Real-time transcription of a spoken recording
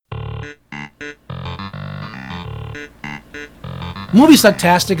Movie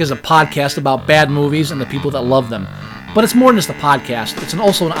Sucktastic is a podcast about bad movies and the people that love them. But it's more than just a podcast, it's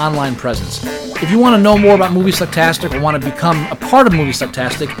also an online presence. If you want to know more about Movie Sucktastic or want to become a part of Movie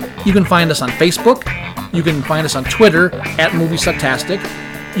Sucktastic, you can find us on Facebook, you can find us on Twitter at Movie Sucktastic,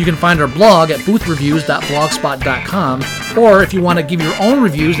 you can find our blog at boothreviews.blogspot.com, or if you want to give your own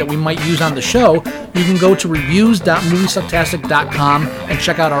reviews that we might use on the show, you can go to reviews.moviesucktastic.com and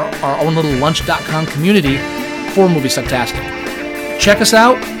check out our own little lunch.com community for Movie Sucktastic. Check us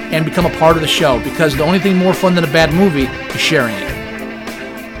out and become a part of the show, because the only thing more fun than a bad movie is sharing it.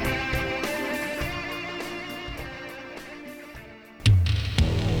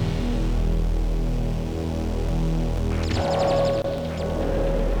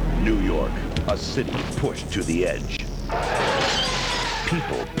 New York, a city pushed to the edge.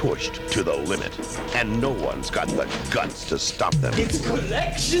 People pushed to the limit, and no one's got the guts to stop them. It's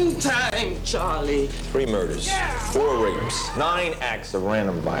collection time, Charlie. 3 murders, 4 rapes, 9 acts of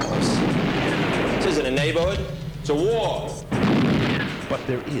random violence. This isn't a neighborhood, it's a war. But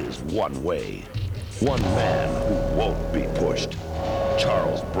there is one way. One man who won't be pushed.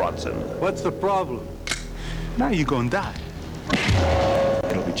 Charles Bronson. What's the problem? Now you're gonna die.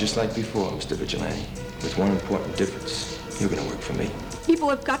 It'll be just like before, Mr. Vigilante, with one important difference. You're gonna work for me. People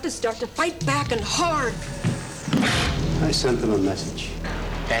have got to start to fight back and hard. I sent them a message.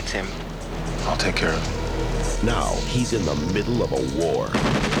 That's him. I'll take care of him. Now he's in the middle of a war.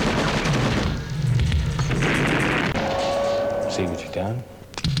 See what you've done?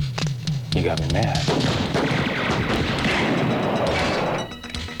 You got me mad.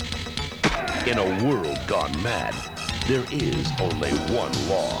 In a world gone mad, there is only one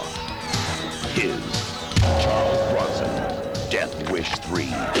law. His, Charles Bronson, Death Wish 3.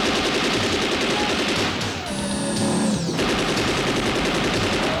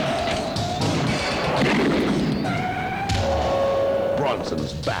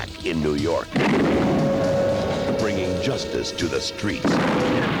 Bronson's back in New York, bringing justice to the streets.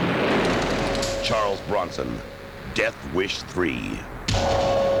 Charles Bronson, Death Wish 3.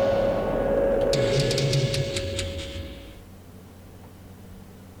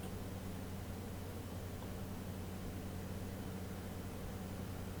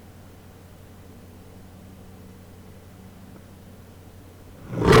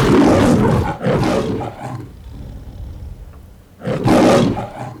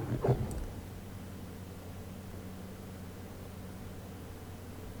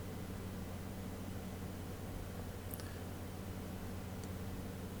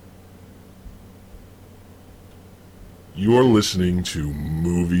 You're listening to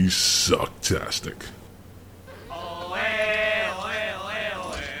Movie Sucktastic.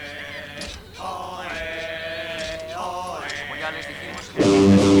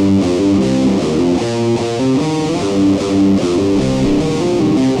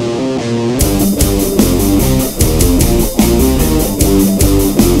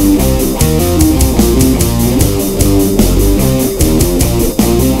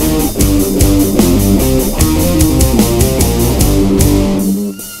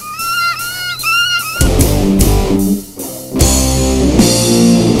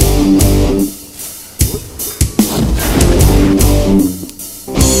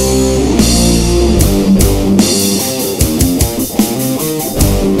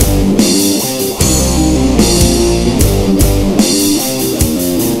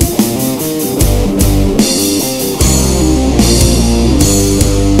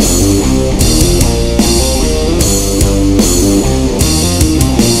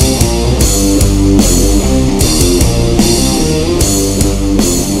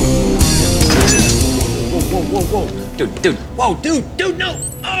 Dude, no!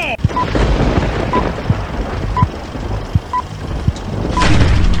 Oh!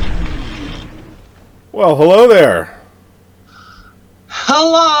 Well, hello there.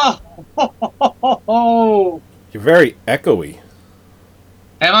 Hello! You're very echoey.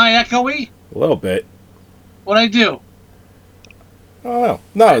 Am I echoey? A little bit. What'd I do? Oh,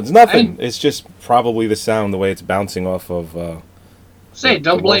 no, it's nothing. It's just probably the sound, the way it's bouncing off of...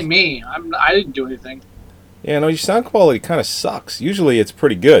 Don't blame me. I didn't do anything. Yeah, no, your sound quality kind of sucks. Usually it's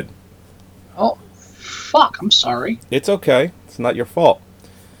pretty good. Oh, fuck, I'm sorry. It's okay. It's not your fault.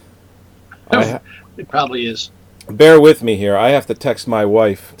 It probably is. Bear with me here. I have to text my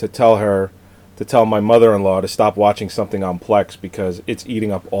wife to tell my mother-in-law to stop watching something on Plex because it's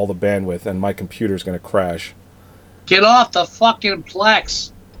eating up all the bandwidth and my computer's going to crash. Get off the fucking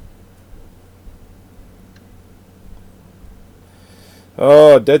Plex.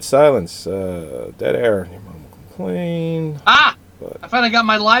 Oh, dead silence. Dead air. Complain. I finally got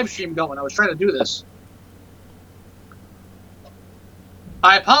my live stream going. I was trying to do this.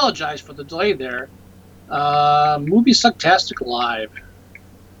 I apologize for the delay there. Movie Sucktastic Live.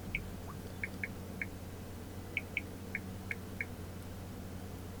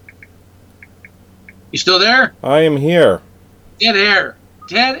 You still there? I am here. Dead air.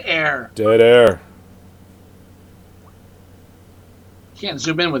 Dead air. Dead air. Can't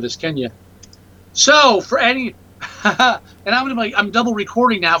zoom in with this, can you? So, for any... and I'm double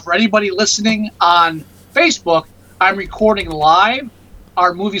recording now. For anybody listening on Facebook, I'm recording live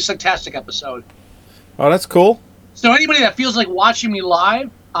our Movie Sucktastic episode. Oh, that's cool. So anybody that feels like watching me live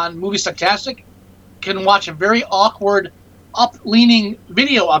on Movie Sucktastic can watch a very awkward, up-leaning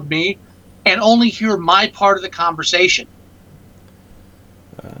video of me and only hear my part of the conversation.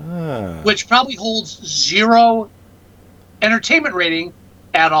 Which probably holds 0 entertainment rating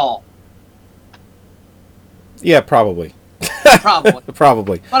at all. Yeah, probably. Probably.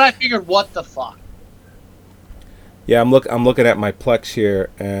 Probably. But I figured, what the fuck? Yeah, I'm looking at my Plex here,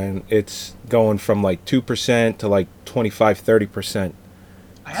 and it's going from like 2% to like 25-30%.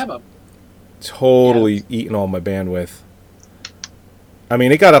 I have a... Totally eating all my bandwidth. I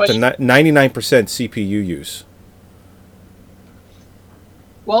mean, it got up to 99% CPU use.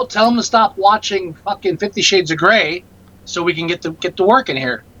 Well, tell them to stop watching fucking 50 Shades of Grey so we can get to work in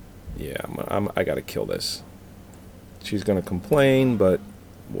here. Yeah, I gotta kill this. She's gonna complain, but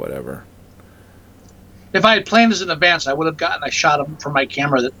whatever. If I had planned this in advance, I would have gotten a shot of from my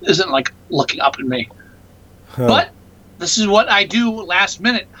camera that isn't like looking up at me. Huh. But this is what I do last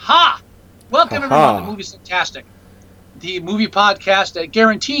minute. Ha! Welcome everyone to Movie Sucktastic, the movie podcast that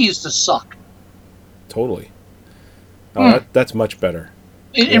guarantees to suck. Totally. Oh, that's much better.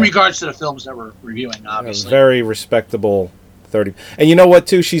 In regards to the films that we're reviewing, obviously. A very respectable 30. And you know what,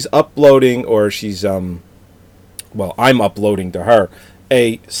 too? She's uploading, or she's, well, I'm uploading to her,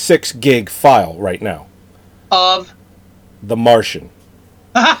 a 6 gig file right now. Of? The Martian.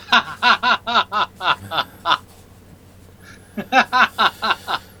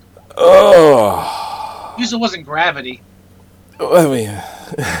 Oh. Usually it wasn't Gravity. I mean,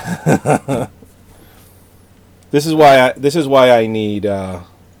 this is why I need a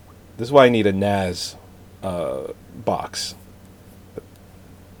NAS box.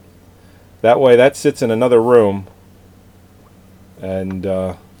 That way, that sits in another room. And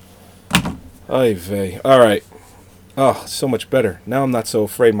ay vey. All right. Oh, so much better. Now I'm not so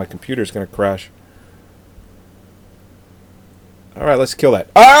afraid my computer's gonna crash. All right, let's kill that.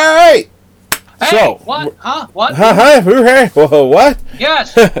 All right. Hey, so what? Huh? What? Whoa, what?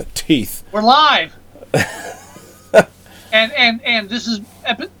 Yes. Teeth. We're live. and this is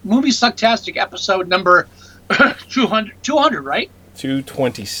Movie Sucktastic episode number 200, right?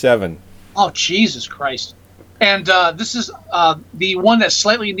 227. Oh, Jesus Christ. And this is the one that's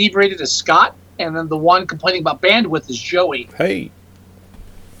slightly inebriated is Scott, and then the one complaining about bandwidth is Joey. Hey.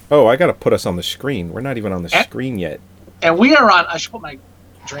 Oh, I got to put us on the screen. We're not even on the screen yet. And we are on... I should put my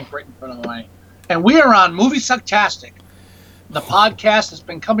drink right in front of my... And we are on Movie Sucktastic, the podcast that's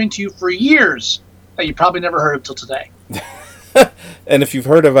been coming to you for years that you probably never heard of till today. And if you've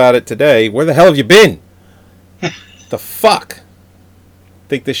heard about it today, where the hell have you been? The fuck?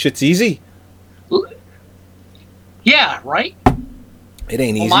 Think this shit's easy? Yeah, right? It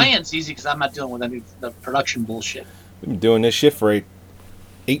ain't easy. Well, my end's easy because I'm not dealing with any of the production bullshit. We've been doing this shit for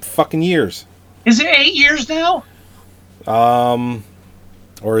eight fucking years. Is it 8 years now?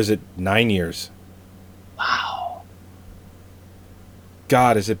 Or is it 9 years? Wow.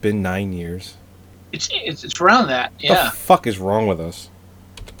 God, has it been 9 years? It's around that, yeah. What the fuck is wrong with us?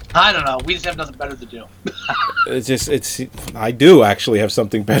 I don't know. We just have nothing better to do. I do actually have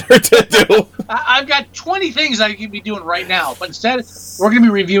something better to do. I've got 20 things I could be doing right now, but instead, we're going to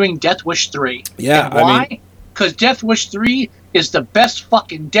be reviewing Death Wish 3. Yeah, and why? Because Death Wish 3 is the best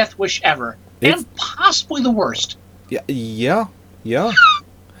fucking Death Wish ever. And possibly the worst. Yeah.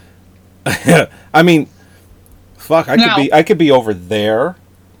 I mean, fuck, I could be over there,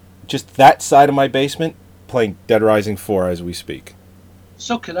 just that side of my basement, playing Dead Rising 4 as we speak.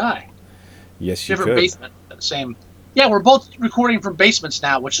 So could I. Yes, you Different could. basement, same. Yeah, we're both recording from basements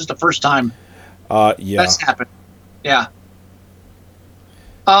now, which is the first time that's happened. Yeah.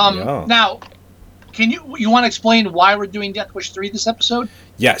 Now, can you want to explain why we're doing Death Wish 3 this episode?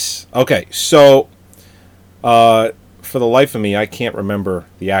 Yes. Okay, so for the life of me, I can't remember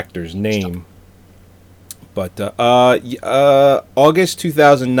the actor's name. But August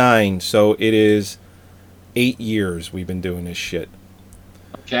 2009, so it is 8 years we've been doing this shit.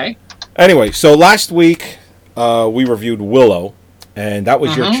 Okay. Anyway, so last week we reviewed Willow, and that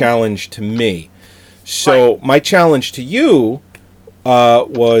was your challenge to me. So my challenge to you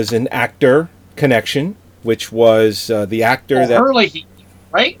was an actor connection, which was the actor that...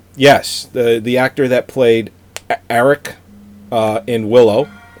 right? Yes, the actor that played Eric in Willow,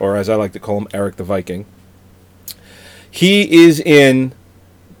 or as I like to call him, Eric the Viking. He is in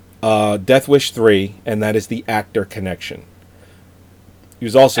Death Wish 3, and that is the actor connection. He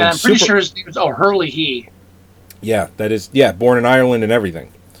was also And in I'm pretty sure his name is Hurley He. Yeah, that is born in Ireland and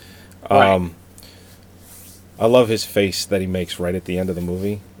everything. Right. I love his face that he makes right at the end of the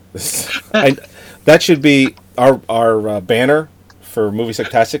movie. That should be our banner for Movie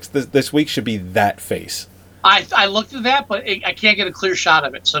Sucktastics this week. Should be that face. I looked at that, but I can't get a clear shot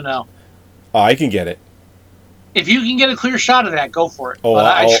of it, so no. Oh, I can get it. If you can get a clear shot of that, go for it. Oh, but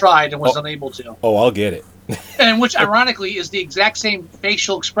I tried and was unable to. Oh, I'll get it. And which, ironically, is the exact same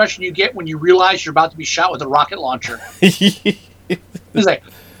facial expression you get when you realize you're about to be shot with a rocket launcher. It's like,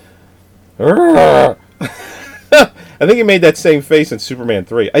 I think he made that same face in Superman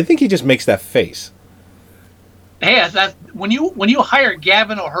 3. I think he just makes that face. hey, that when you hire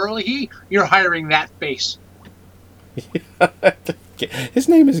Gavin O'Hurley, you're hiring that face. His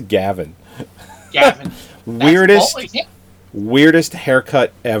name is Gavin. Gavin. Weirdest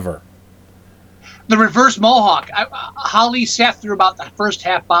haircut ever. The reverse mohawk. Holly sat through about the first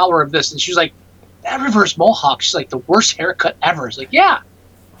half hour of this, and she was like, "That reverse mohawk." She's like, "The worst haircut ever." It's like, "Yeah,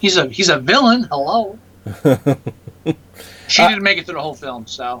 he's a villain." Hello. She didn't make it through the whole film,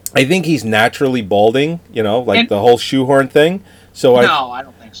 so I think he's naturally balding. The whole shoehorn thing. So I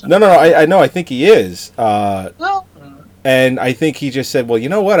don't think so. No. I know. I think he is. Well, and I think he just said, "Well, you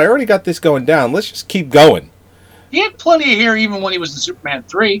know what? I already got this going down. Let's just keep going." he had plenty of hair even when he was in Superman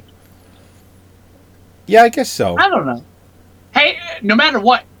 3. Yeah, I guess so. I don't know. Hey, no matter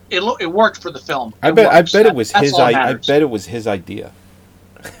what, it worked for the film. I bet it was his. I bet it was his idea.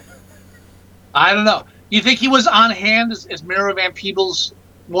 I don't know. You think he was on hand as Mira Van Peebles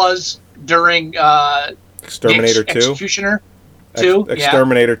was during Exterminator 2? Executioner 2?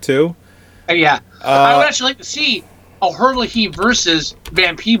 Exterminator 2? Yeah. I would actually like to see O'Hurley versus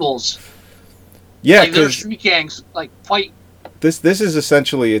Van Peebles. Yeah, like those street gangs fight. This is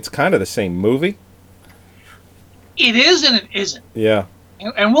essentially, it's kind of the same movie. It is and it isn't. Yeah.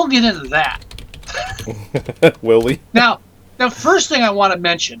 And we'll get into that. Will we? Now, the first thing I want to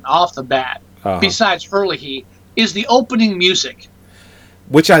mention off the bat, besides Hurley, is the opening music.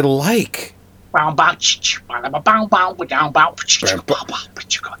 Which I like. It's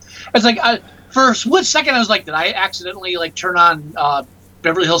like, for a split second, I was like, did I accidentally turn on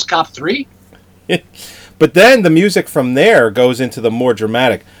Beverly Hills Cop 3? But then the music from there goes into the more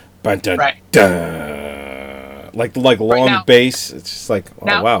dramatic, right. Like long bass. It's just like,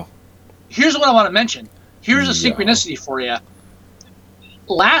 oh, wow. Here's what I want to mention. Here's a synchronicity for you.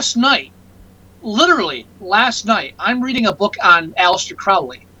 Literally last night, I'm reading a book on Aleister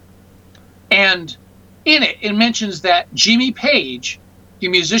Crowley. And in it mentions that Jimmy Page, the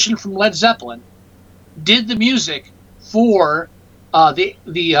musician from Led Zeppelin, did the music for the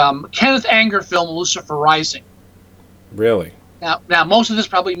Kenneth Anger film Lucifer Rising. Really? Now, most of this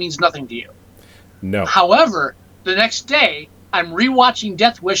probably means nothing to you. No. However, the next day, I'm rewatching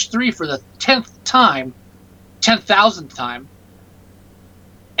Death Wish 3 for the 10,000th time,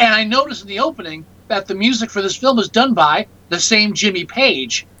 and I noticed in the opening that the music for this film is done by the same Jimmy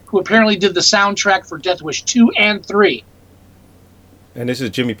Page, who apparently did the soundtrack for Death Wish 2 and 3. And this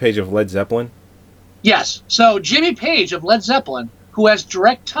is Jimmy Page of Led Zeppelin? Yes. So Jimmy Page of Led Zeppelin, who has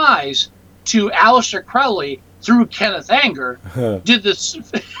direct ties to Aleister Crowley through Kenneth Anger, did the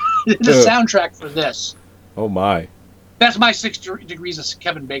soundtrack for this. Oh, my. That's my 6 degrees of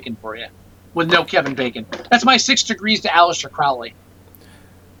Kevin Bacon for you. With no Kevin Bacon. That's my 6 degrees to Aleister Crowley.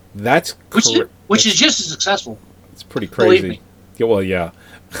 That's which is just as successful. It's pretty crazy. Believe me. Yeah, well, yeah.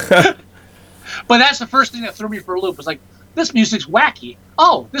 But that's the first thing that threw me for a loop. Was like, this music's wacky.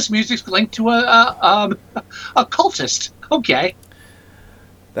 Oh, this music's linked to a cultist. Okay.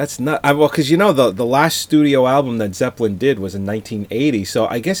 That's not well, because the last studio album that Zeppelin did was in 1980, so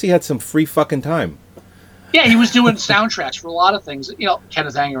I guess he had some free fucking time. Yeah, he was doing soundtracks for a lot of things,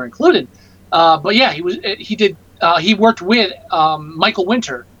 Kenneth Anger included. But yeah, he worked with Michael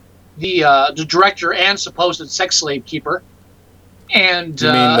Winter, the director and supposed sex slave keeper. And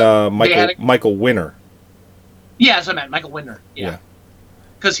you mean Michael Winner? Yeah, that's what I meant, Michael Winner. Yeah,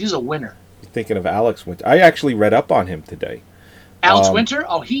 because he's a winner. You're thinking of Alex Winter. I actually read up on him today. Alex Winter?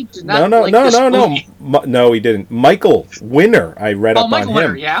 Oh, he did not. No, he didn't. Michael Winner. I read up Michael on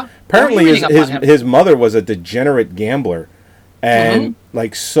Winter, him. Yeah. Apparently, his mother was a degenerate gambler, and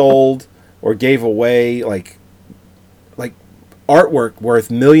sold or gave away like artwork worth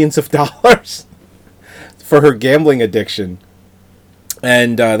millions of dollars for her gambling addiction,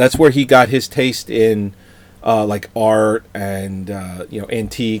 and that's where he got his taste in like art and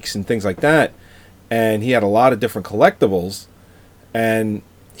antiques and things like that. And he had a lot of different collectibles. And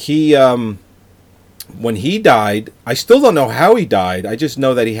he, when he died, I still don't know how he died. I just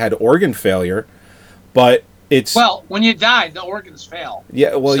know that he had organ failure. But it's when you die, the organs fail.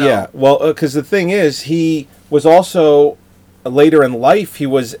 Yeah, because the thing is, he was also later in life. He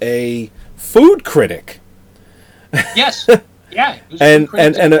was a food critic. Yes. Yeah. and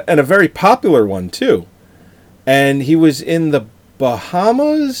a very popular one too. And he was in the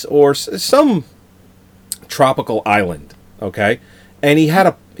Bahamas or some tropical island. Okay, and he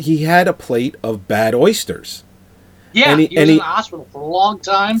had a plate of bad oysters. Yeah, he was in the hospital for a long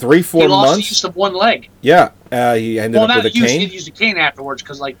time. 3-4 months. He lost the use of one leg. Yeah, he ended up with a cane. He used a cane afterwards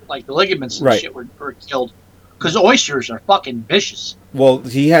because like the ligaments and shit were killed. Because oysters are fucking vicious. Well,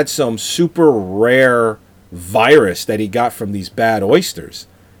 he had some super rare virus that he got from these bad oysters.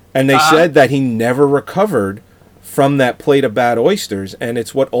 And they said that he never recovered from that plate of bad oysters, and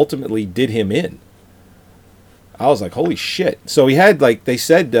it's what ultimately did him in. I was like, holy shit. So he had, like, they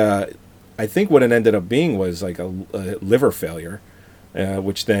said, I think what it ended up being was like a liver failure,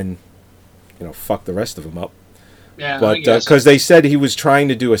 which then, fucked the rest of him up. Yeah, but because they said he was trying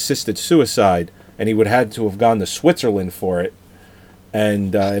to do assisted suicide, and he would had to have gone to Switzerland for it,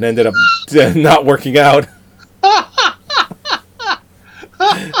 and it ended up not working out.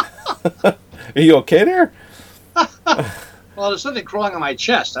 Are you okay there? Well, there's something crawling on my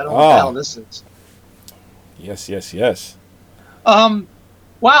chest. I don't know what the hell this is. Yes.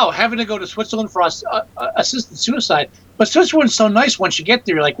 Wow, having to go to Switzerland for assisted suicide. But Switzerland's so nice once you get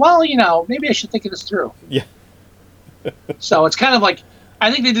there. You're like, well, maybe I should think of this through. Yeah. So it's kind of like,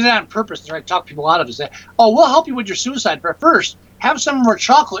 I think they did that on purpose to try to talk people out of it. Say, oh, we'll help you with your suicide, but first, have some of our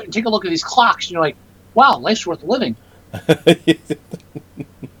chocolate and take a look at these clocks. And you're like, wow, life's worth living.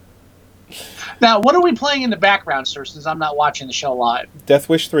 Now, what are we playing in the background, sir, since I'm not watching the show live? Death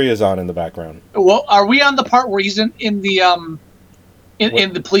Wish 3 is on in the background. Well, are we on the part where he's in the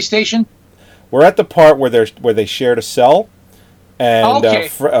in the police station? We're at the part where they shared a cell, and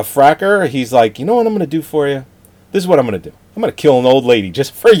Fracker, he's like, you know what I'm going to do for you? This is what I'm going to do. I'm going to kill an old lady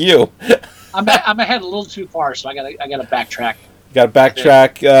just for you. I'm ahead a little too far, so I gotta backtrack. You got to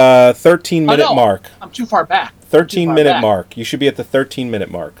backtrack. 13-minute mark. I'm too far back. 13-minute mark. You should be at the 13-minute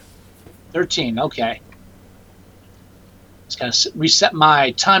mark. 13. Okay. Just gotta reset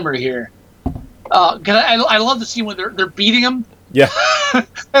my timer here. I love the scene when they're beating him. Yeah.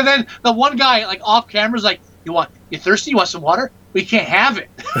 And then the one guy, like, off camera is like, you thirsty? You want some water? We can't have it.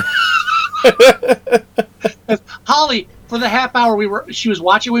 Holly, for the half hour she was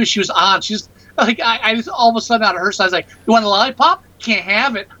watching with me, she was on. She's like, I just all of a sudden out of her side, I was like, you want a lollipop? Can't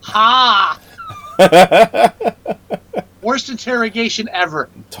have it. Ha! Worst interrogation ever.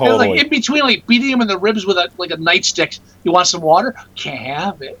 Totally. Like in between, like beating him in the ribs with a nightstick. You want some water? Can't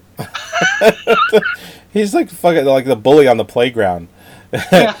have it. He's like fucking like the bully on the playground.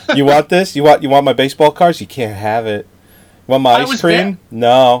 Yeah. You want this? You want my baseball cards? You can't have it. You want my ice cream?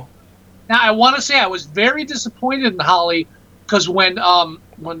 No. Now I want to say I was very disappointed in Holly because when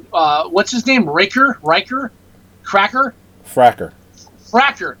what's his name? Fracker.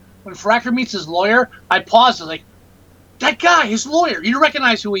 When Fracker meets his lawyer, I paused and like, that guy, his lawyer. You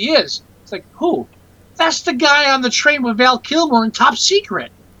recognize who he is? It's like, who? That's the guy on the train with Val Kilmer in Top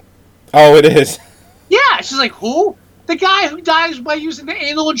Secret. Oh, it is. Yeah, she's like, who? The guy who dies by using the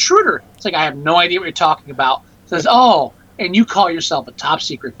anal intruder. It's like, I have no idea what you're talking about. Says, oh, and you call yourself a Top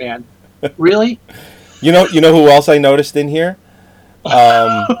Secret fan. Really? You know who else I noticed in here?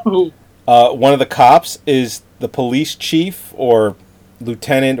 One of the cops is the police chief or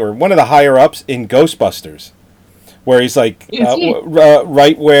lieutenant or one of the higher ups in Ghostbusters, where he's like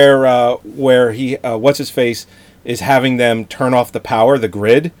right where he what's his face is having them turn off the power, the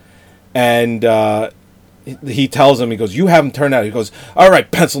grid, and he tells him, he goes, you haven't turned out. He goes, all right,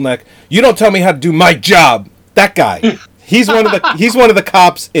 pencil neck, you don't tell me how to do my job. That guy. He's one of the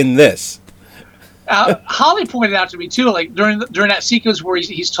cops in this. Holly pointed out to me too, like during that sequence where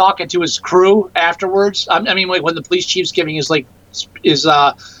he's talking to his crew afterwards. I mean, like when the police chief's giving his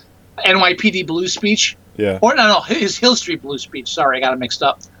NYPD blue speech. Yeah. Or no, his Hill Street blue speech. Sorry, I got it mixed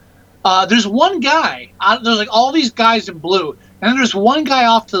up. There's one guy. There's like all these guys in blue, and then there's one guy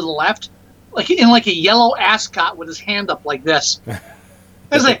off to the left, like in like a yellow ascot with his hand up like this.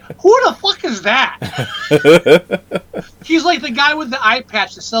 I was like, who the fuck is that? He's like the guy with the eye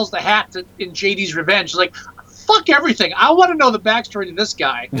patch that sells the hat in JD's Revenge. He's like, fuck everything. I want to know the backstory to this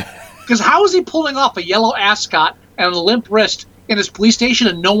guy. Because how is he pulling off a yellow ascot and a limp wrist in his police station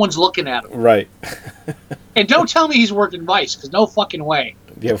and no one's looking at him? Right. And don't tell me he's working Vice, because no fucking way.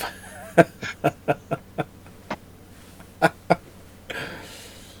 Yeah.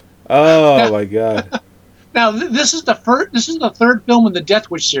 Oh my god. Now this is the third film in the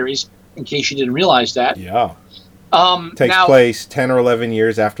Death Wish series. In case you didn't realize that. Yeah. Takes Now, place 10 or 11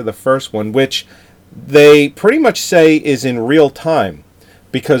 years after the first one, which they pretty much say is in real time,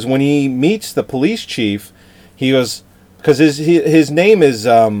 because when he meets the police chief, he goes, because his name is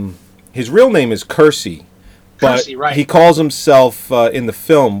his real name is Kersey, but Kersey, right. he calls himself in the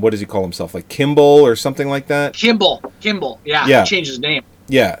film, what does he call himself, like Kimball or something like that? Kimball, yeah. He changed his name.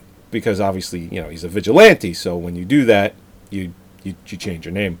 Yeah, because obviously he's a vigilante, so when you do that, you change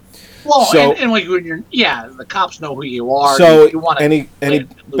your name. Well, so, and like when you're, the cops know who you are. So you want to and he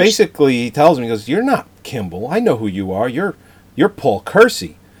basically he tells him, he goes, "You're not Kimball. I know who you are. You're Paul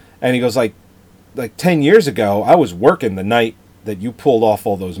Kersey." And he goes, like 10 years ago, I was working the night that you pulled off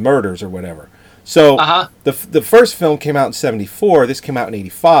all those murders or whatever. So the first film came out in 1974. This came out in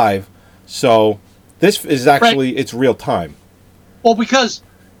 1985. So this is actually it's real time. Well, because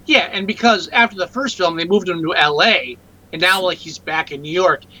after the first film, they moved him to L.A. and now he's back in New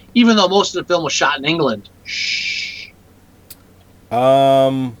York, even though most of the film was shot in England. Shh.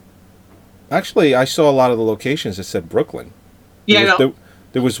 Actually, I saw a lot of the locations that said Brooklyn. Yeah,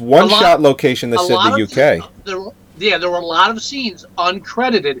 there was one shot location that said the UK. There were a lot of scenes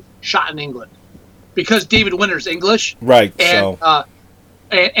uncredited shot in England because David Winter's English. Right. And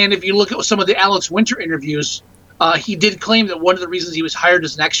and if you look at some of the Alex Winter interviews, he did claim that one of the reasons he was hired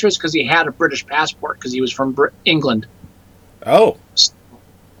as an extra is because he had a British passport because he was from England. Oh.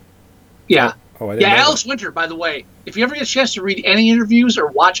 Yeah. Oh, I didn't know Alex Winter, by the way, if you ever get a chance to read any interviews or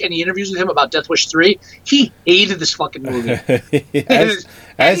watch any interviews with him about Death Wish 3, he hated this fucking movie.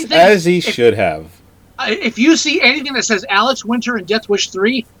 as he should have. If you see anything that says Alex Winter and Death Wish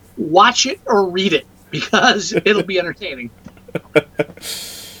 3, watch it or read it because it'll be entertaining. But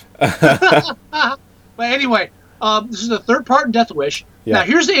anyway, this is the third part in Death Wish. Yeah. Now,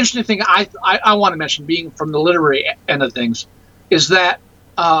 here's the interesting thing I want to mention, being from the literary end of things, is that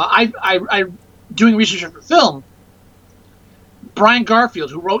I doing research for film, Brian Garfield,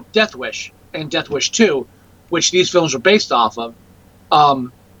 who wrote Death Wish and Death Wish 2, which these films are based off of,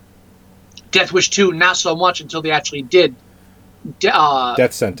 Death Wish 2 not so much until they actually did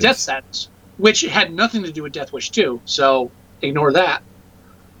Death Sentence, which had nothing to do with Death Wish 2, so ignore that.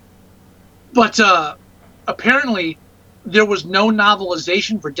 But apparently there was no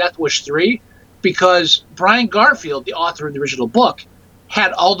novelization for Death Wish 3 because Brian Garfield, the author of the original book,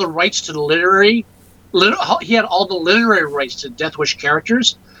 had all the rights to the he had all the literary rights to Death Wish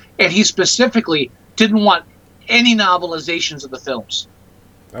characters, and he specifically didn't want any novelizations of the films.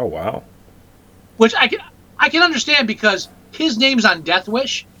 Oh wow! Which I can understand because his name's on Death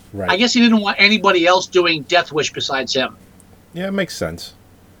Wish. Right. I guess he didn't want anybody else doing Death Wish besides him. Yeah, it makes sense.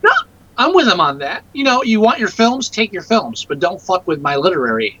 No, I'm with him on that. You want your films, take your films, but don't fuck with my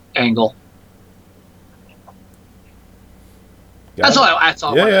literary angle. That's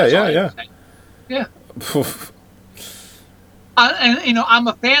all. Yeah. And I'm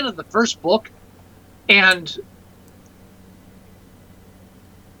a fan of the first book, and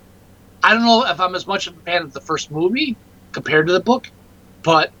I don't know if I'm as much of a fan of the first movie compared to the book,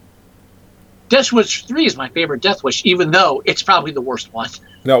 but Death Wish 3 is my favorite Death Wish, even though it's probably the worst one.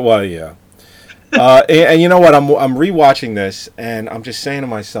 No, well, yeah. And you know what? I'm rewatching this, and I'm just saying to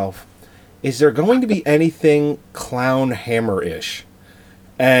myself, is there going to be anything Clown Hammer-ish?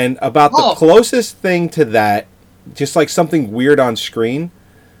 And about the closest thing to that, just like something weird on screen,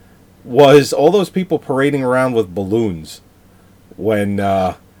 was all those people parading around with balloons when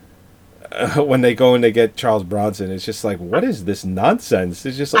they go in to get Charles Bronson. It's just like, what is this nonsense?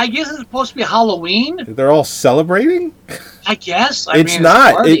 It's just like, I guess it's supposed to be Halloween. They're all celebrating? I guess. It's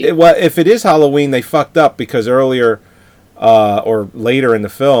not. Well, if it is Halloween, they fucked up because earlier or later in the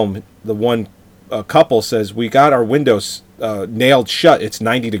film, the one couple says, we got our windows nailed shut. It's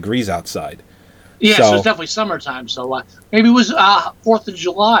 90 degrees outside. Yeah, so it's definitely summertime. So maybe it was 4th of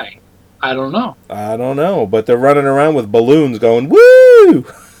July. I don't know. But they're running around with balloons going, woo!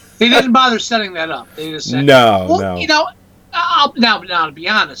 They didn't bother setting that up. They just said, no. Now, to be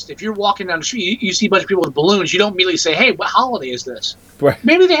honest, if you're walking down the street, you see a bunch of people with balloons, you don't immediately say, hey, what holiday is this? Right.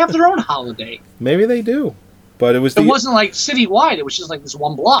 Maybe they have their own holiday. Maybe they do. But it wasn't like citywide. It was just like this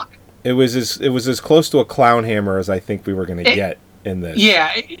one block. It was as close to a clown hammer as I think we were going to get in this.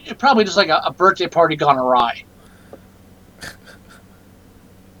 Yeah, it probably just like a birthday party gone awry.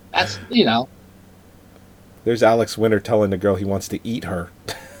 That's, There's Alex Winter telling the girl he wants to eat her.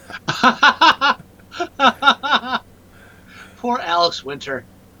 Poor Alex Winter.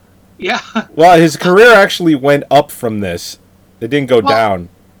 Yeah. Well, his career actually went up from this. It didn't go down.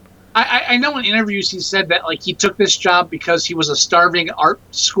 I know in interviews he said that like he took this job because he was a starving art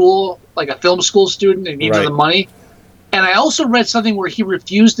school, like a film school student, and needed Right. the money. And I also read something where he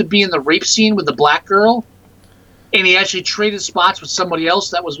refused to be in the rape scene with the black girl, and he actually traded spots with somebody else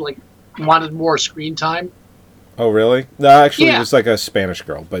that was like wanted more screen time. Oh, really? No, actually, Yeah. it was like a Spanish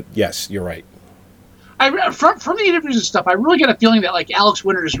girl. But yes, you're right. From the interviews and stuff, I really get a feeling that like Alex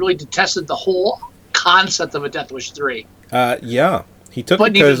Winters really detested the whole concept of a Death Wish 3. Yeah, he took But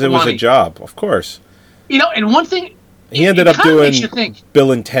it because needed it was money. a job, of course. You know, and one thing He ended it up kinda makes doing you think.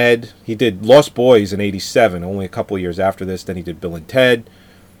 Bill and Ted. He did Lost Boys in '87. Only a couple of years after this, then he did Bill and Ted.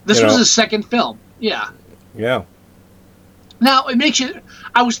 This you was know. his second film. Yeah. Yeah. Now it makes you.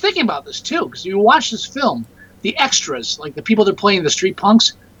 I was thinking about this too because you watch this film, the extras, like the people that are playing the street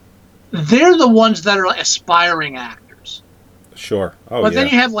punks, they're the ones that are aspiring actors. Sure. Oh, But yeah. then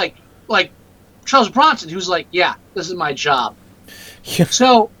you have like Charles Bronson, who's like, yeah, this is my job. Yeah.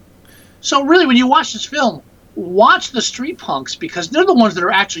 So really, when you watch this film, watch the street punks because they're the ones that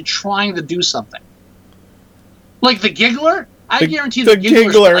are actually trying to do something. Like the Giggler, I guarantee the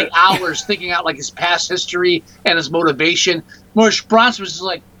Giggler Giggler. spent like hours thinking out like his past history and his motivation. Morris Bronson was just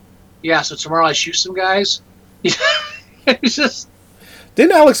like, yeah, so tomorrow I shoot some guys. It's just.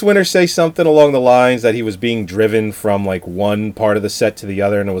 Didn't Alex Winter say something along the lines that he was being driven from like one part of the set to the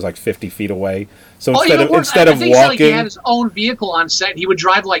other, and it was like 50 feet away? So Oh, instead even of worse, instead I of think he said, like, he walking, had his own vehicle on set. And he would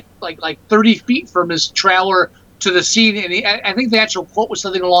drive like 30 feet from his trailer to the scene, and I think the actual quote was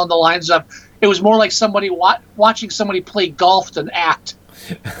something along the lines of, "It was more like somebody watching somebody play golf than act."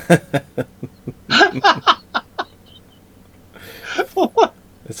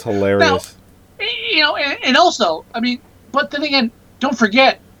 it's hilarious. You know, and also, I mean, but then again, don't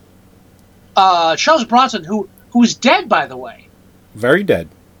forget Charles Bronson, who's dead, by the way. Very dead.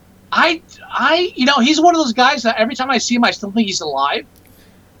 You know, he's one of those guys that every time I see him, I still think he's alive.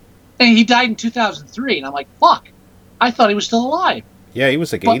 And he died in 2003, and I'm like, fuck, I thought he was still alive. Yeah, he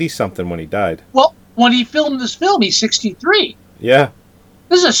was like 80 something when he died. Well, when he filmed this film, he's 63. Yeah.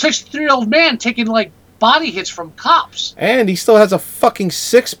 This is a 63-year-old man taking like body hits from cops. And he still has a fucking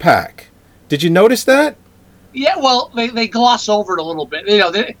six-pack. Did you notice that? Yeah, well, they gloss over it a little bit. You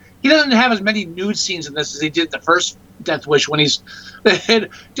know, he doesn't have as many nude scenes in this as he did in the first Death Wish. When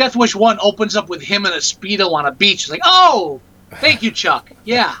Death Wish 1 opens up with him in a Speedo on a beach. It's like, oh, thank you, Chuck.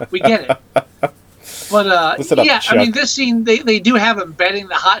 Yeah, we get it. But Listen up, yeah, Chuck. I mean, this scene they do have him betting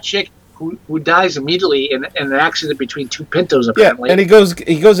the hot chick who dies immediately in an accident between two Pintos. Yeah, Apparently, and he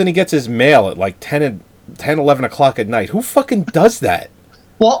goes and he gets his mail at like 10, 11 o'clock at night. Who fucking does that?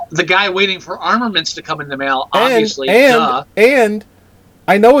 well, the guy waiting for armaments to come in the mail, obviously. duh. And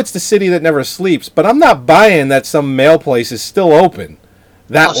I know it's the city that never sleeps, but I'm not buying that some mail place is still open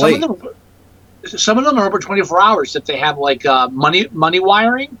that Oh, late. Some of them are over 24 hours if they have like money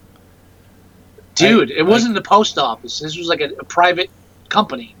wiring. Dude, it wasn't the post office. This was like a private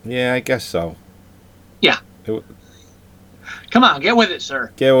company. Yeah, I guess so. Yeah. Come on, get with it,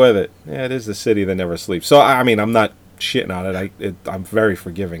 sir. Get with it. Yeah, it is the city that never sleeps. So I mean, I'm not shitting on it. I'm very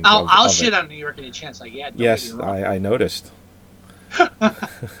forgiving. I'll of shit it. on New York any chance I get. Don't Yes, get me wrong. I noticed.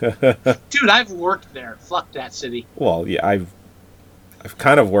 Dude, I've worked there. Fuck that city. Well, yeah, I've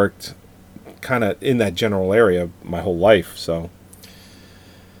kind of worked kind of in that general area my whole life, so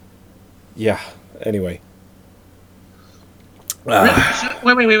yeah. Anyway,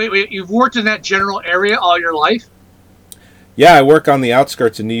 Wait. You've worked in that general area all your life? yeah, I work on the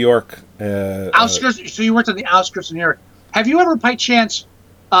outskirts of New York. Outskirts. So you worked on the outskirts of New York. Have you ever, by chance,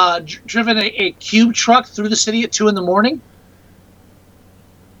 driven a cube truck through the city at 2 a.m?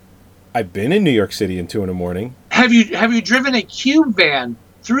 I've been in New York City at 2 a.m. Have you driven a cube van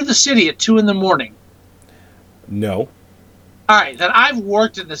through the city at 2 a.m? No. All right, then I've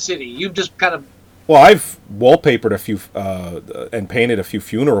worked in the city. You've just kind of. Well, I've wallpapered a few and painted a few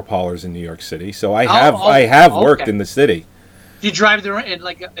funeral parlors in New York City, so I have worked okay. in the city. Do you drive there in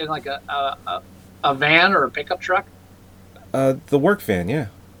like a van or a pickup truck? The work van, yeah.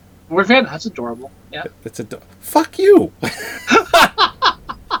 Work van? That's adorable. Yeah. It's fuck you.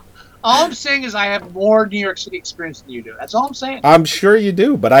 All I'm saying is I have more New York City experience than you do. That's all I'm saying. I'm sure you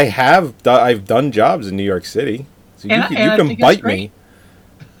do, but I've done jobs in New York City, so you And I can think it's bite great. me.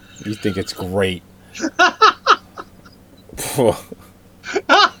 You think it's great?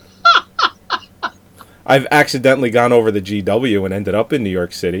 I've accidentally gone over the GW and ended up in New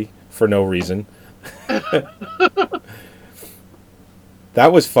York City for no reason.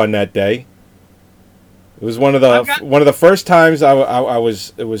 That was fun that day. It was one of the first times I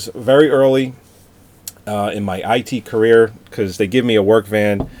was. It was very early in my IT career because they give me a work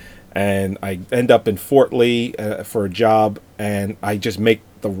van, and I end up in Fort Lee for a job, and I just make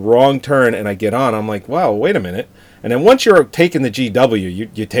the wrong turn, and I get on. I'm like, wow, wait a minute. And then once you're taking the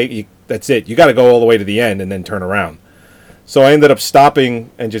GW, that's it. You got to go all the way to the end and then turn around. So I ended up stopping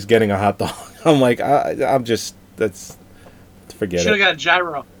and just getting a hot dog. I'm like, forget Should have it. got a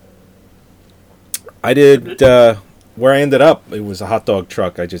gyro. I did. Where I ended up, it was a hot dog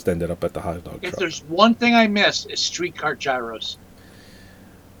truck. I just ended up at the hot dog If truck. there's one thing I miss, it's streetcar gyros.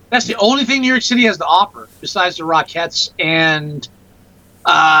 That's the only thing New York City has to offer, besides the Rockettes and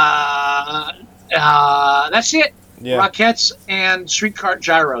that's it. Yeah. Rockettes and streetcar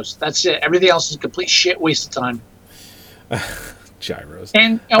gyros. That's it. Everything else is complete shit, waste of time. Gyros.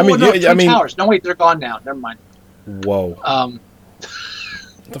 And I mean, Twin Towers. No, wait, they're gone now. Never mind. Whoa. What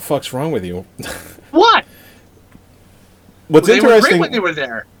What the fuck's wrong with you? What? What's They were interesting, great when they were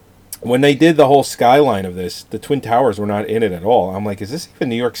there. when they did the whole skyline of this, the Twin Towers were not in it at all. I'm like, is this even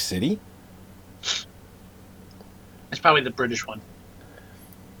New York City? It's probably the British one.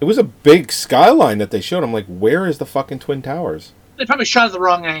 It was a big skyline that they showed. I'm like, where is the fucking Twin Towers? They probably shot at the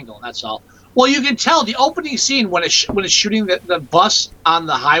wrong angle. That's all. Well, you can tell the opening scene when it's shooting the bus on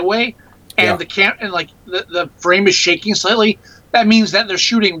the highway, and the frame is shaking slightly. That means that they're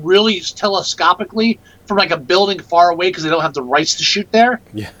shooting really telescopically from like a building far away because they don't have the rights to shoot there.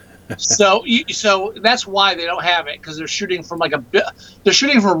 Yeah. So that's why they don't have it, because they're shooting from they're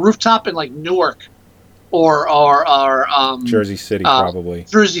shooting from a rooftop in like Newark or Jersey City, probably.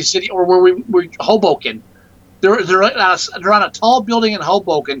 Jersey City, or where we're Hoboken. They're on a tall building in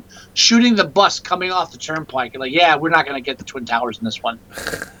Hoboken, shooting the bus coming off the turnpike. And like, yeah, we're not going to get the Twin Towers in this one.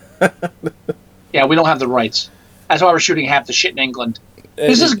 Yeah, we don't have the rights. That's why we're shooting half the shit in England.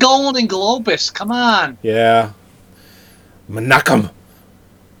 This is Golden Globus. Come on. Yeah. Menachem.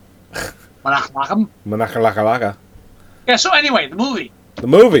 Menachem. Menakalaka. Yeah. So anyway, the movie. The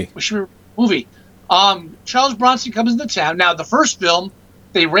movie. Movie. Charles Bronson comes into town. Now, the first film,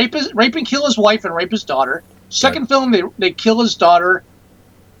 they rape and kill his wife and rape his daughter. Second film, they kill his daughter.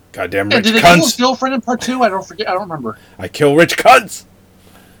 Goddamn And rich did they kill his cunts. girlfriend in part 2? I don't remember. I kill rich cunts.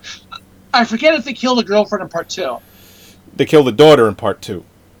 I forget if they killed a girlfriend in part 2. They kill the daughter in part 2.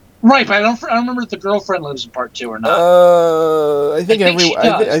 Right, but I don't remember if the girlfriend lives in part 2 or not. I think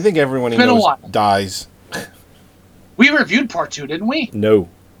everyone he It's been a knows while. dies. We reviewed part 2, didn't we? No.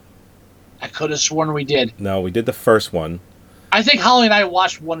 I could have sworn we did. No, we did the first one. I think Holly and I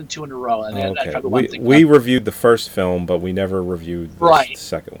watched 1 and 2 in a row. And I Okay. tried to one thing We up. reviewed the first film, but we never reviewed the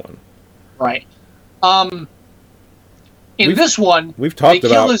second one. Right. In this one, We've talked they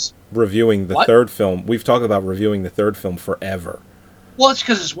kill about his. reviewing the What? third film. We've talked about reviewing the third film forever. Well, it's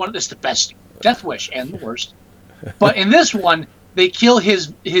because it's the best Death Wish and the worst. But in this one, they kill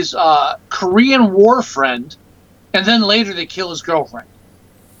his Korean War friend, and then later they kill his girlfriend.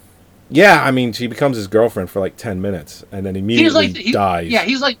 Yeah, I mean, she becomes his girlfriend for like 10 minutes, and then immediately dies. Yeah,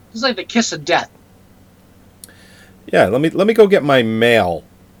 he's like the kiss of death. Yeah, let me go get my mail.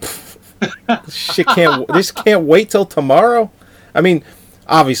 This can't wait till tomorrow. I mean,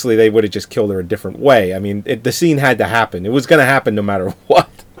 obviously they would have just killed her a different way. I mean, the scene had to happen. It was going to happen no matter what.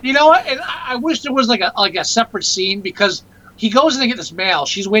 You know what? And I wish there was like a separate scene, because he goes in to get this mail.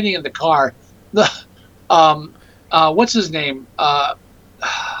 She's waiting in the car. What's his name? What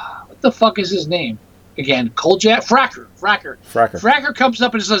the fuck is his name? Again, Kolchak? Fracker. Fracker comes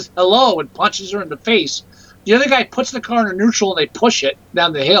up and says hello and punches her in the face. The other guy puts the car in neutral and they push it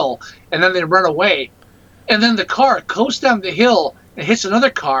down the hill, and then they run away. And then the car coasts down the hill and hits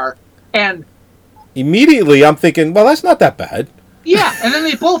another car, and Immediately, I'm thinking, well, that's not that bad. yeah, and then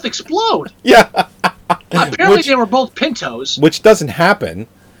they both explode. Yeah. Apparently, they were both Pintos. Which doesn't happen.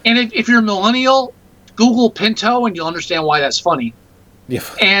 And if you're a millennial, Google Pinto and you'll understand why that's funny. Yeah.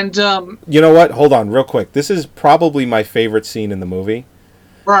 And You know what? Hold on, real quick. This is probably my favorite scene in the movie.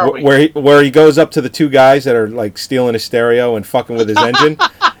 where are we? Where he goes up to the two guys that are like stealing his stereo and fucking with his engine,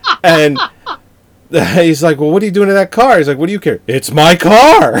 and he's like, "Well, what are you doing to that car?" He's like, "What do you care? It's my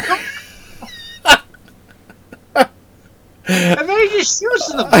car." And then he just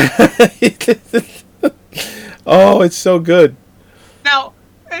shoots them. Oh, it's so good. Now,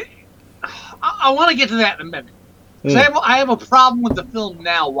 I want to get to that in a minute. 'Cause I have a problem with the film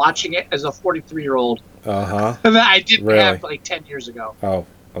now, watching it as a 43-year-old, Uh-huh. that I didn't Really? have like 10 years ago. Oh,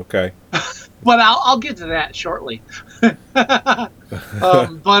 okay. But I'll get to that shortly.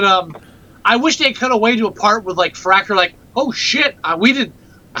 I wish they cut away to a part with like Fracker, like, oh shit, I didn't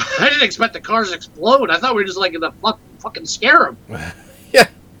expect the cars to explode. I thought we were just like gonna fucking scare him. Yeah.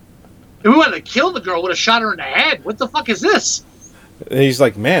 If we wanted to kill the girl, would have shot her in the head. What the fuck is this? And he's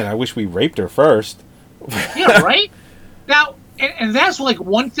like, "Man, I wish we raped her first." Yeah, right? Now, and that's like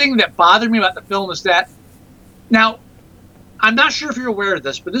one thing that bothered me about the film is that, now, I'm not sure if you're aware of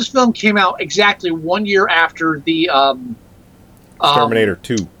this, but this film came out exactly 1 year after the Terminator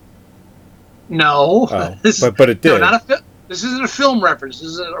 2. No, Oh, but it did. No, not a this isn't a film reference. This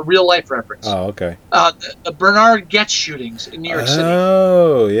is a real life reference. Oh, okay. The Bernard Getz shootings in New York City.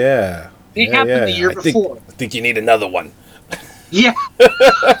 Oh, yeah. They happened the year before. I think you need another one. Yeah.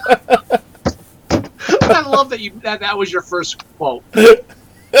 I love that was your first quote.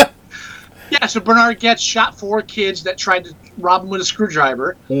 Yeah, so Bernard Getz shot 4 kids that tried to rob him with a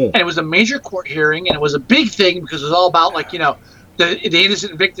screwdriver, and it was a major court hearing, and it was a big thing because it was all about, like, you know, the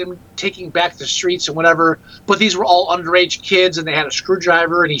innocent victim taking back the streets and whatever. But these were all underage kids, and they had a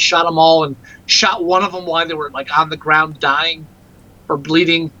screwdriver, and he shot them all, and shot one of them while they were, like, on the ground dying or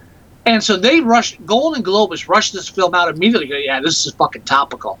bleeding. And so they rushed, Golden Globus rushed this film out immediately. Yeah, this is fucking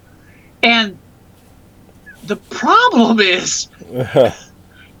topical. And the problem is,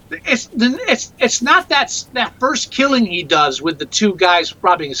 it's not that first killing he does with the 2 guys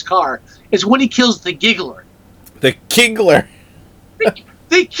robbing his car. It's when he kills the giggler. The giggler.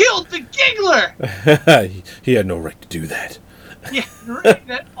 They killed the giggler. He had no right to do that. Yeah,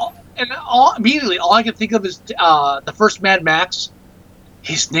 immediately all I can think of is the first Mad Max.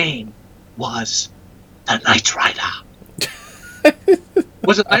 His name was the Knight Rider.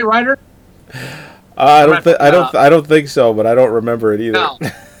 Was it Knight Rider? I don't think so, but I don't remember it either. No.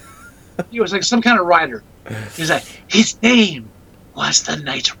 He was like some kind of rider. He was like, his name was the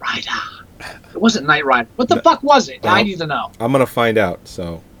Knight Rider. It wasn't Knight Rider. What the fuck was it? I need to know. I'm gonna find out.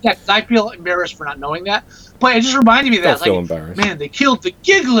 So yeah, 'cause I feel embarrassed for not knowing that. But it just reminded me of that. Don't feel embarrassed. Man, they killed the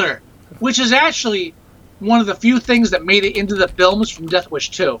giggler, which is actually one of the few things that made it into the films from Death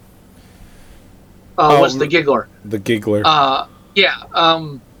Wish 2. Was the giggler. The giggler. Yeah.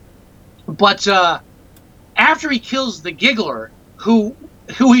 But after he kills the giggler, who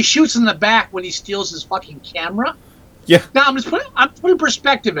he shoots in the back when he steals his fucking camera. Yeah. Now I'm putting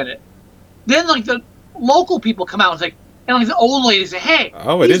perspective in it. Then like the local people come out and like the old lady say, "Hey,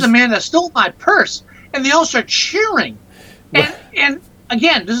 he's the man that stole my purse," and they all start cheering. And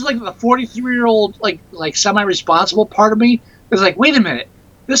again, this is like the 43-year-old like semi-responsible part of me is like, wait a minute,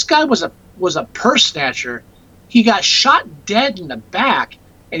 this guy was a purse snatcher. He got shot dead in the back,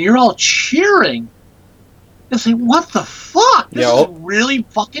 and you're all cheering. It's like, what the fuck? This is really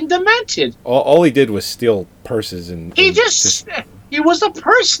fucking demented. All he did was steal purses and he was a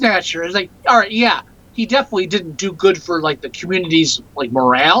purse snatcher. It's like, all right, yeah, he definitely didn't do good for like the community's like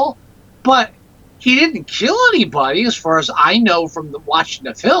morale, but he didn't kill anybody as far as I know from watching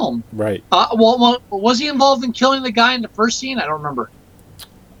the film. Right. Well, was he involved in killing the guy in the first scene? I don't remember.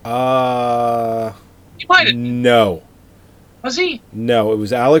 He might have. No. Was he? No, it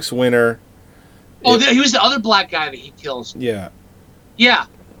was Alex Winter. Oh, he was the other black guy that he kills. Yeah. Yeah,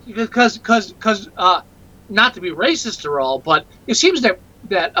 because not to be racist or all, but it seems that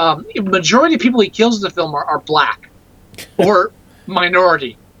majority of people he kills in the film are black or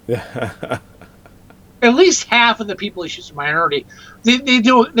minority. At least half of the people he shoots are minority. They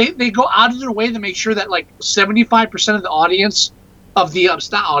go out of their way to make sure that like 75% of the audience of the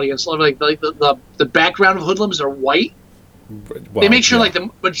not audience, like the background of hoodlums are white. Well, they make sure like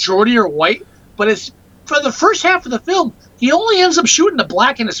the majority are white. But it's for the first half of the film, he only ends up shooting the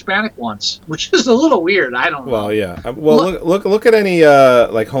black and Hispanic ones, which is a little weird. I don't know. Well, yeah. Well, look at any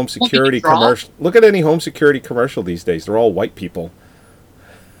like home security commercial. Look at any home security commercial these days. They're all white people.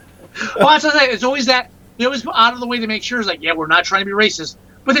 Well, that's what I'm saying. It's always that they always go out of the way to make sure it's like, yeah, we're not trying to be racist.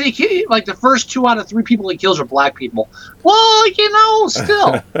 But then he like the first 2 out of 3 people he kills are black people. Well, you know,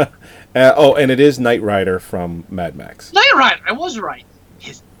 still. And it is Knight Rider from Mad Max. Knight Rider. I was right.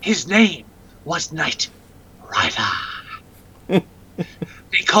 His name was Knight Rider.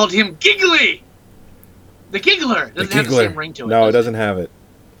 They called him Giggly. The Giggler doesn't have the same ring to it. No, it doesn't have it.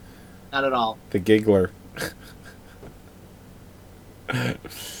 Not at all. The Giggler.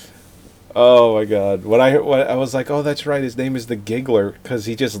 Oh my God! When I was like, oh, that's right. His name is the Giggler because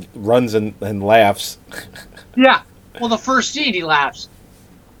he just runs and laughs. Yeah. Well, the first scene he laughs.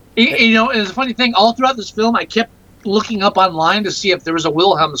 You know, it's a funny thing. All throughout this film, I kept looking up online to see if there was a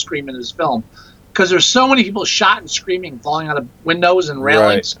Wilhelm scream in this film, because there's so many people shot and screaming, falling out of windows and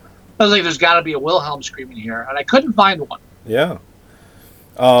railings. Right. I was like, there's got to be a Wilhelm scream in here, and I couldn't find one. Yeah.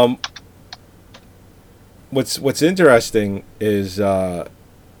 What's interesting is I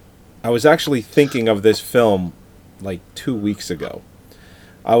was actually thinking of this film like 2 weeks ago.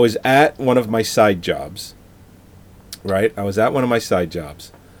 I was at one of my side jobs. Right? I was at one of my side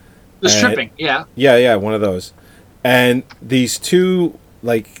jobs. The stripping, yeah. Yeah, one of those. And these 2,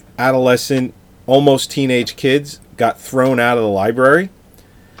 like, adolescent, almost teenage kids got thrown out of the library.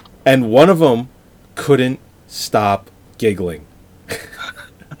 And one of them couldn't stop giggling.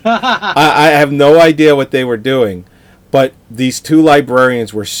 I have no idea what they were doing, but these two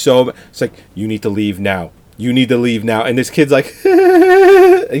librarians were so... It's like, you need to leave now. You need to leave now. And this kid's like...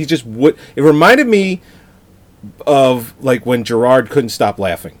 he just would... It reminded me of, like, when Gerard couldn't stop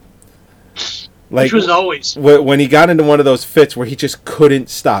laughing. Like, which was always... When he got into one of those fits where he just couldn't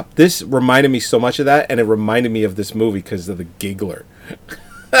stop. This reminded me so much of that, and it reminded me of this movie because of the giggler.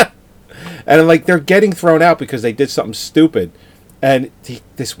 And, like, they're getting thrown out because they did something stupid. And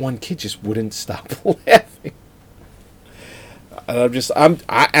this one kid just wouldn't stop laughing.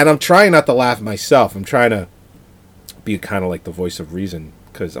 And I'm trying not to laugh myself. I'm trying to be kind of like the voice of reason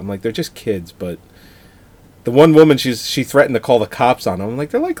because I'm like, they're just kids. But the one woman, she threatened to call the cops on them. I'm like,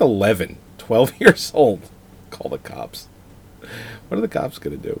 they're like 11, 12 years old. Call the cops. What are the cops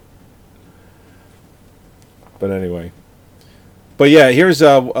gonna do? But anyway. But yeah, here's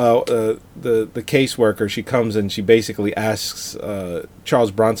the caseworker. She comes and she basically asks Charles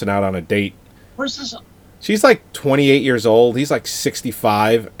Bronson out on a date. Where's this? She's like 28 years old. He's like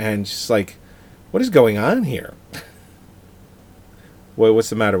 65, and she's like, "What is going on here? What's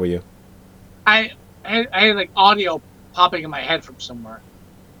the matter with you?" I had like audio popping in my head from somewhere.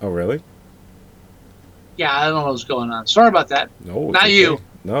 Oh, really? Yeah, I don't know what's going on. Sorry about that. No, it's not okay. you.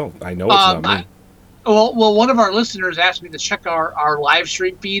 No, I know it's not me. Well, one of our listeners asked me to check our live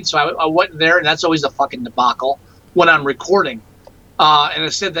stream feed, so I went there, and that's always a fucking debacle when I'm recording. And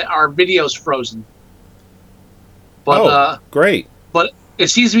it said that our video's frozen. But great. But it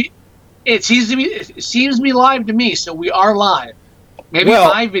seems to be live to me, so we are live. Maybe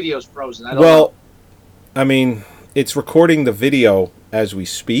my video's frozen. I don't know. I mean, it's recording the video as we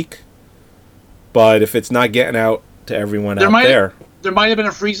speak, but if it's not getting out to everyone there might have been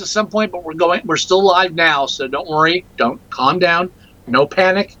a freeze at some point, but we're still live now, so don't worry. Don't calm down. No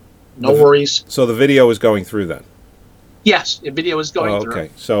panic. No worries. So the video is going through then? Yes, the video is going through. Okay.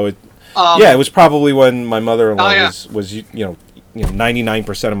 So it was probably when my mother-in-law was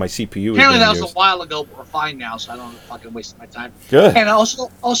 99% of my CPU. Apparently that was a while ago, but we're fine now, so I don't fucking waste my time. Good. And also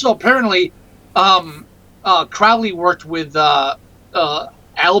apparently Crowley worked with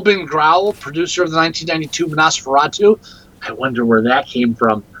Albin Grau, producer of the 1992 Nosferatu. I wonder where that came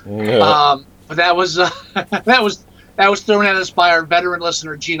from. Yeah. But that was that was thrown at us by our veteran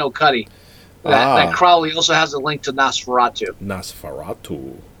listener Gino Cuddy. That Crowley also has a link to Nosferatu.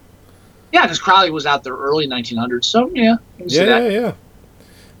 Nosferatu. Yeah, because Crowley was out there early 1900s. So yeah, yeah.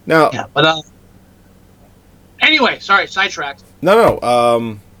 Now, but anyway, sorry, sidetracked. No.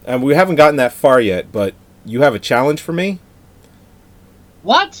 And we haven't gotten that far yet, but you have a challenge for me?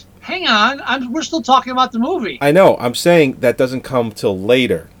 What? Hang on. We're still talking about the movie. I know. I'm saying that doesn't come till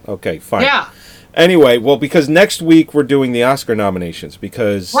later. Okay, fine. Yeah. Anyway, well, because next week we're doing the Oscar nominations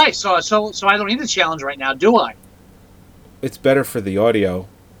because... Right, so I don't need the challenge right now, do I? It's better for the audio.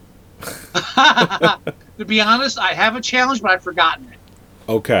 To be honest, I have a challenge, but I've forgotten it.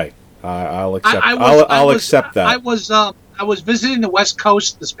 Okay. I'll accept I'll accept that. I was visiting the West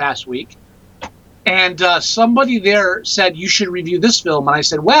Coast this past week, and somebody there said, you should review this film. And I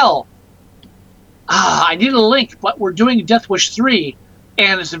said, well, I need a link, but we're doing Death Wish 3,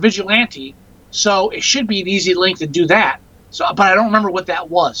 and it's a vigilante, so it should be an easy link to do that. So, but I don't remember what that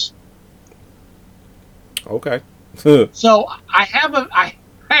was. Okay. So I have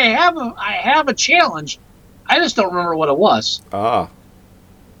a challenge. I just don't remember what it was. I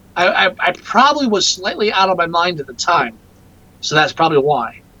probably was slightly out of my mind at the time, so that's probably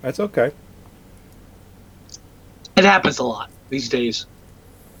why. That's okay. It happens a lot these days.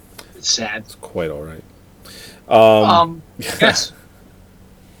 It's sad. It's quite all right. Yes.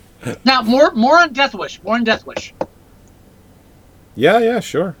 Now more on Death Wish. More on Death Wish. Yeah,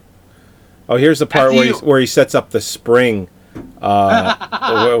 sure. Oh, here's the part where he sets up the spring,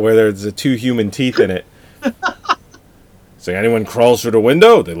 where there's the two human teeth in it. So anyone crawls through the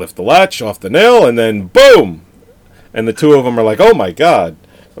window, they lift the latch off the nail, and then boom, and the two of them are like, "Oh my god!"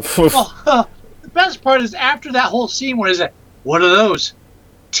 Well, the best part is after that whole scene where he's like, "What are those?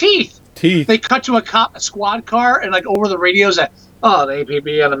 Teeth." They cut to a squad car, and like over the radios, the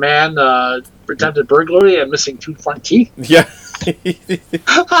APB on a man attempted burglary and missing 2 front teeth. Yeah.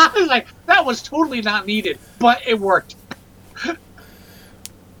 I was like, that was totally not needed, but it worked.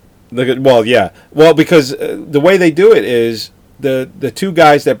 Well, yeah. Well, because the way they do it is the two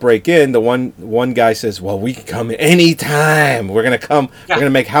guys that break in, the one guy says, "Well, we can come anytime. We're gonna come. Yeah. We're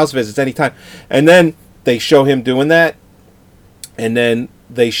gonna make house visits anytime." And then they show him doing that, and then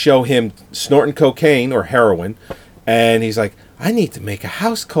they show him snorting cocaine or heroin, and he's like, "I need to make a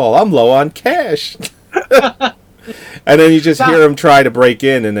house call. I'm low on cash." And then you just hear him try to break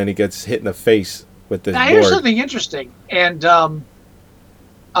in, and then he gets hit in the face with this Now, here's board. something interesting. And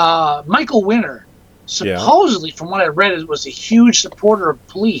Michael Winner, supposedly, from what I read, was a huge supporter of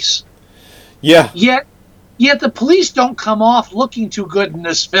police. Yeah. Yet the police don't come off looking too good in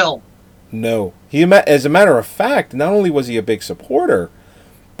this film. No. As a matter of fact, not only was he a big supporter,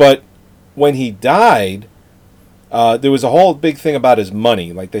 but when he died, there was a whole big thing about his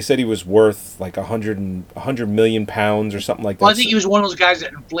money. Like, they said he was worth like 100 million pounds or something like that. Well, I think he was one of those guys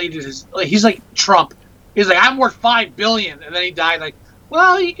that inflated his. Like, he's like Trump. He's like, I'm worth $5 billion, and then he died. Like,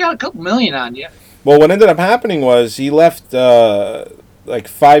 well, you got a couple million on you. Well, what ended up happening was he left like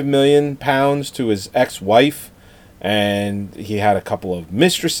 5 million pounds to his ex-wife, and he had a couple of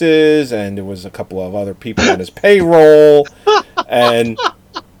mistresses, and there was a couple of other people on his payroll, and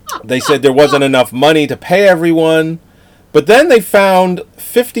they said there wasn't enough money to pay everyone. But then they found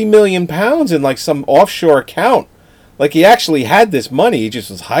 50 million pounds in like some offshore account. Like, he actually had this money, he just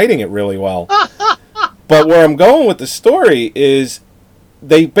was hiding it really well. But where I'm going with the story is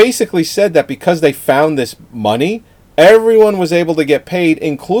they basically said that because they found this money, everyone was able to get paid,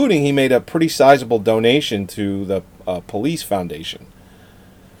 including he made a pretty sizable donation to the police foundation.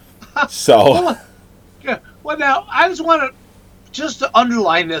 So, well, now I just want to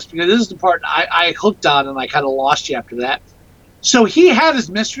underline this, because this is the part I hooked on, and I kind of lost you after that. So he had his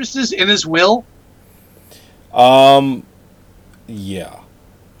mistresses in his will. Yeah.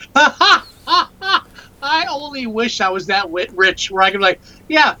 I only wish I was that rich, where I could be like,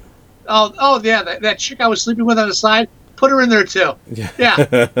 yeah, yeah, that chick I was sleeping with on the side, put her in there too. Yeah,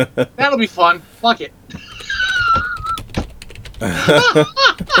 that'll be fun. Fuck it.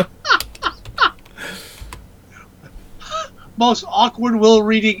 Most awkward will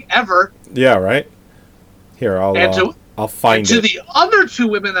reading ever. Yeah, right? Here, I'll find to it. the other two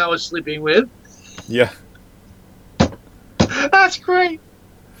women I was sleeping with. Yeah. That's great.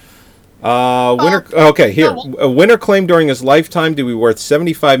 Winner. Okay, here. Winner claimed during his lifetime to be worth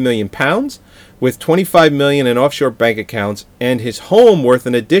 75 million pounds, with 25 million in offshore bank accounts, and his home worth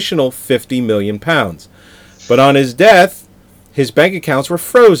an additional 50 million pounds. But on his death, his bank accounts were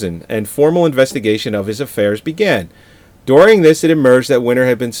frozen, and formal investigation of his affairs began. During this, it emerged that Winner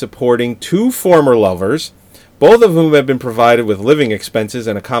had been supporting two former lovers, both of whom had been provided with living expenses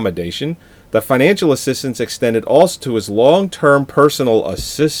and accommodation. The financial assistance extended also to his long-term personal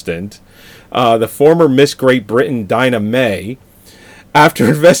assistant, the former Miss Great Britain Dinah May. After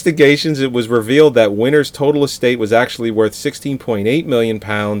investigations, it was revealed that Winner's total estate was actually worth 16.8 million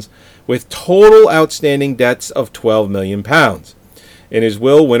pounds, with total outstanding debts of 12 million pounds. In his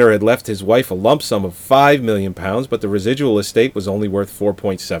will, Winner had left his wife a lump sum of 5 million pounds, but the residual estate was only worth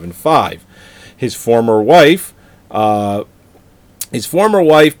 4.75. His former wife,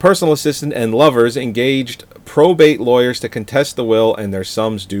 personal assistant, and lovers engaged probate lawyers to contest the will and their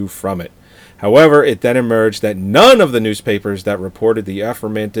sums due from it. However, it then emerged that none of the newspapers that reported the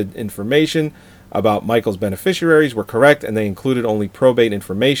aforementioned information about Michael's beneficiaries were correct, and they included only probate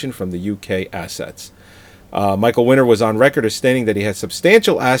information from the UK assets. Michael Winner was on record as stating that he had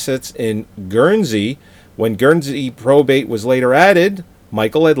substantial assets in Guernsey. When Guernsey probate was later added,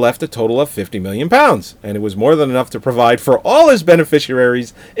 Michael had left a total of 50 million pounds, and it was more than enough to provide for all his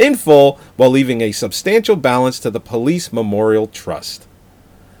beneficiaries in full, while leaving a substantial balance to the Police Memorial Trust.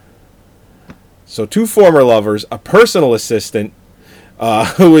 So, two former lovers, a personal assistant,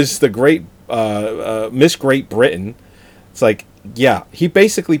 who is the great Miss Great Britain. It's like, yeah, he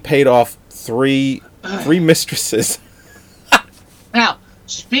basically paid off three mistresses. Now,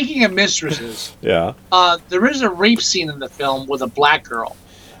 speaking of mistresses, Yeah. There is a rape scene in the film with a black girl.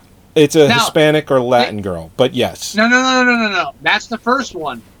 It's a Hispanic or Latin girl, but yes. No. That's the first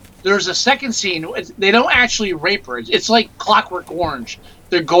one. There's a second scene. They don't actually rape her. It's like Clockwork Orange.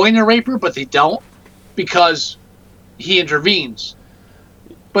 They're going to rape her, but they don't, because he intervenes.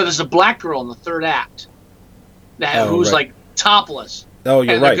 But there's a black girl in the third act who's like topless. Oh,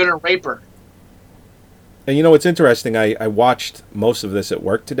 you're and right. They're going to rape her. And you know what's interesting? I watched most of this at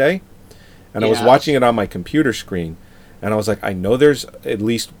work today, and I was watching it on my computer screen, and I was like, I know there's at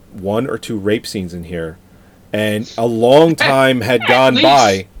least one or two rape scenes in here, and a long time had gone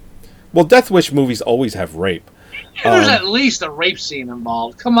by. Well, Death Wish movies always have rape. There's at least a rape scene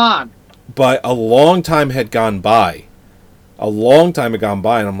involved. Come on. But a long time had gone by.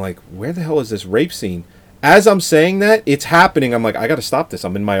 And I'm like, where the hell is this rape scene? As I'm saying that, it's happening. I'm like, I got to stop this.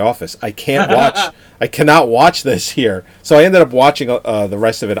 I'm in my office. I cannot watch this here. So I ended up watching the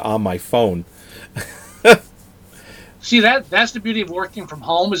rest of it on my phone. See, that's the beauty of working from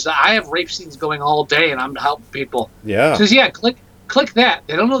home, is that I have rape scenes going all day, and I'm helping people. Yeah. Says, yeah, click that.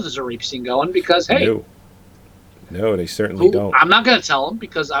 They don't know there's a rape scene going, because, hey. No, they certainly don't. I'm not going to tell them,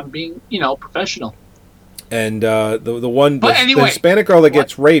 because I'm being, professional. And the one, But the anyway, Hispanic girl that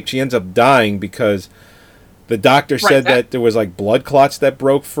gets raped, she ends up dying because the doctor said that there was like blood clots that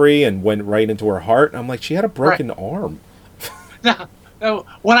broke free and went right into her heart. I'm like, she had a broken arm. No,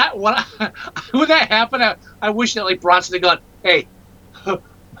 when that happened, I wish that like Bronson had gone, hey,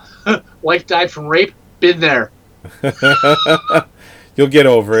 wife died from rape, been there. You'll get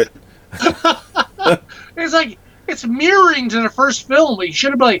over it. It's like, it's mirroring to the first film. You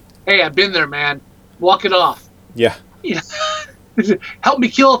should have been like, hey, I've been there, man. Walk it off. Yeah. You know, help me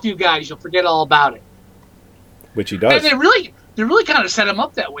kill a few guys. You'll forget all about it. Which he does. And they really kind of set him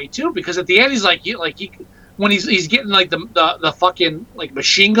up that way too, because at the end he's like, when he's getting like the fucking like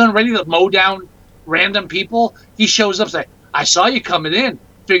machine gun ready to mow down random people, he shows up and like, I saw you coming in.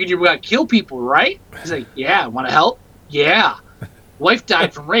 Figured you were gonna kill people, right? He's like, yeah. Want to help? Yeah. Wife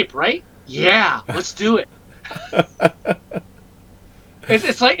died from rape, right? Yeah. Let's do it.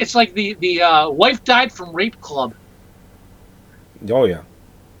 It's like the wife died from rape club. Oh yeah.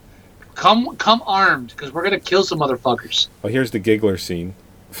 Come armed, because we're gonna kill some motherfuckers. Oh, here's the giggler scene.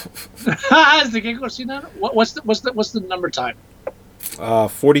 Is the giggler scene on it? What's the number time?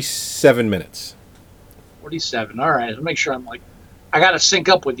 47 minutes. 47. All right. I'll make sure I'm like, I gotta sync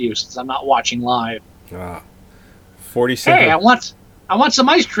up with you since I'm not watching live. 47. Hey, I want some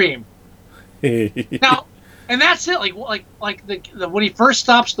ice cream. Now, and that's it. Like the when he first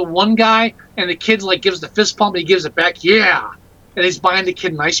stops the one guy and the kid like gives the fist pump and he gives it back. Yeah, and he's buying the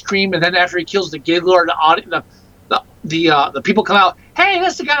kid an ice cream, and then after he kills the giggler, the people come out. Hey,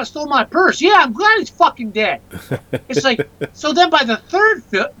 that's the guy who stole my purse. Yeah, I'm glad he's fucking dead. It's like, so then by the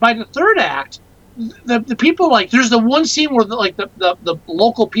third act, the people, like, there's the one scene where the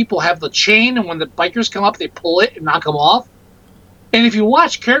local people have the chain, and when the bikers come up, they pull it and knock them off. And if you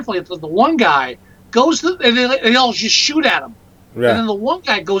watch carefully, the one guy goes to, and they all just shoot at him. Yeah. And then the one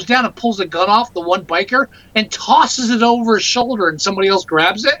guy goes down and pulls the gun off the one biker and tosses it over his shoulder, and somebody else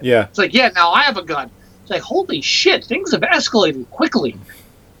grabs it. Yeah. It's like, yeah, now I have a gun. It's like, holy shit, things have escalated quickly.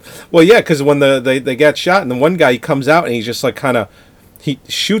 Well, yeah, because when they get shot, and the one guy, he comes out and he's just like he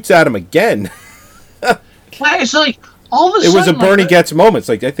shoots at him again. It's like all of a sudden, it was a Bernie Getz moment. It's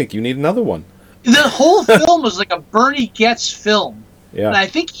like, I think you need another one. The whole film was like a Bernie Getz film. Yeah. And I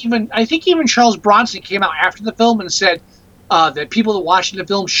think even Charles Bronson came out after the film and said that people that watching the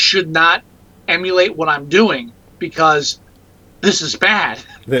film should not emulate what I'm doing because this is bad.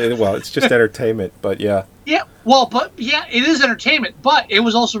 Well, it's just entertainment, but yeah. Yeah, well, but yeah, it is entertainment, but it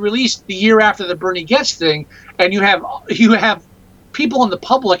was also released the year after the Bernie Getz thing, and you have people in the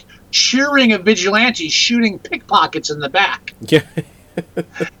public cheering at vigilantes shooting pickpockets in the back. Yeah.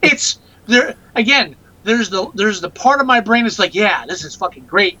 It's there again. There's the part of my brain that's like, yeah, this is fucking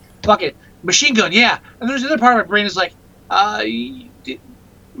great, fucking machine gun, yeah. And there's the other part of my brain that's like,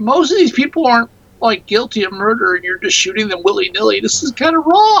 most of these people aren't like guilty of murder, and you're just shooting them willy nilly. This is kind of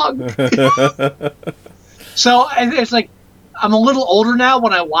wrong. So it's like, I'm a little older now.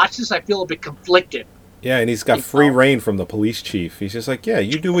 When I watch this, I feel a bit conflicted. Yeah, and he's got free reign from the police chief. He's just like, yeah,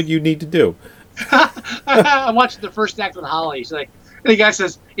 you do what you need to do. I'm watching the first act with Holly. He's like, and the guy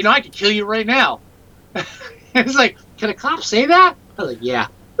says, I could kill you right now. And it's like, can a cop say that? I was like, yeah.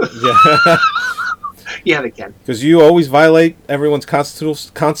 Yeah. Yeah, they can. Because you always violate everyone's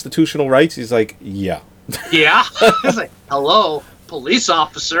constitutional rights. He's like, yeah. Yeah. It's like, hello, police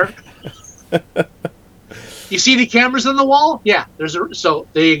officer. You see the cameras on the wall? Yeah. So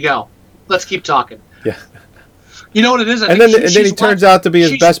there you go. Let's keep talking. Yeah. You know what it is? And then he turns out to be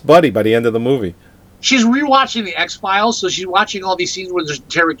his best buddy by the end of the movie. She's rewatching the X-Files, so she's watching all these scenes where there's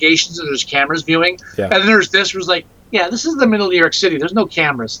interrogations and there's cameras viewing. Yeah. And then there's this, was like, yeah, this is the middle of New York City. There's no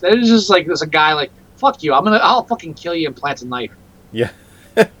cameras. There's just like, there's a guy like, fuck you. I'll fucking kill you and plant a knife. Yeah.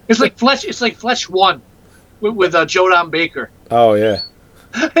 It's like Fletch 1 with Joe Don Baker. Oh yeah.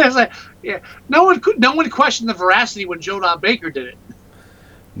 It's like, yeah, no one questioned the veracity when Joe Don Baker did it.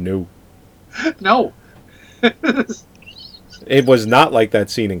 No. No. It was not like that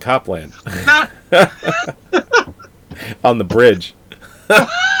scene in Copland. On the bridge.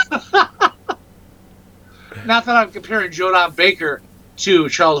 Not that I'm comparing Joe Don Baker to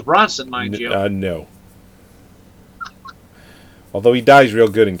Charles Bronson, mind you. No. Although he dies real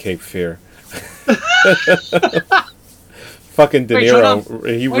good in Cape Fear. Fucking De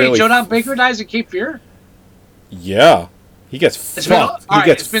Niro. Joe Don Baker dies in Cape Fear? Yeah. He gets fucked. He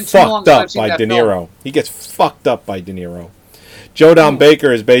gets fucked up by De Niro. He gets fucked up by De Niro. Joe Don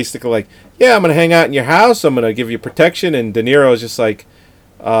Baker is basically like, yeah, I'm going to hang out in your house. I'm going to give you protection. And De Niro is just like,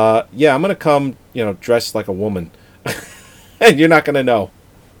 yeah, I'm going to come, dressed like a woman. And you're not going to know.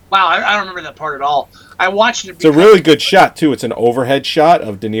 Wow, I don't remember that part at all. I watched it. It's a really good shot, too. It's an overhead shot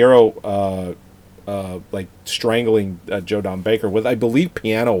of De Niro like strangling Joe Don Baker with, I believe,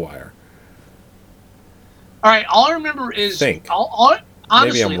 piano wire. All right, all I remember is honestly,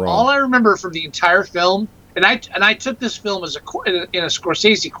 Maybe I'm wrong. all I remember from the entire film, and I took this film as in a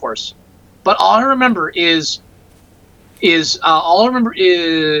Scorsese course, but all I remember is Robert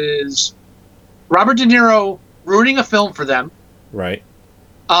De Niro ruining a film for them. Right.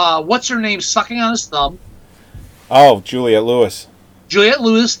 What's her name sucking on his thumb? Oh, Juliette Lewis. Juliette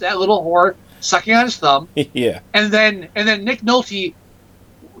Lewis, that little whore, sucking on his thumb. Yeah. And then Nick Nolte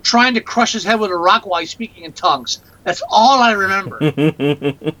trying to crush his head with a rock while he's speaking in tongues. That's all I remember.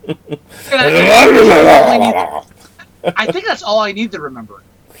 I think that's all I need to remember.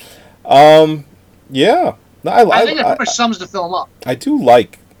 Yeah. No, I think that pretty much sums the film up. I do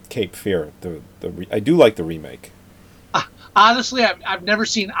like Cape Fear. I do like the remake. Honestly, I've never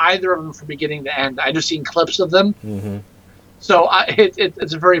seen either of them from beginning to end. I've just seen clips of them. Mm-hmm. So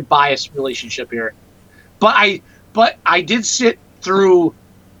it's a very biased relationship here. But I did sit through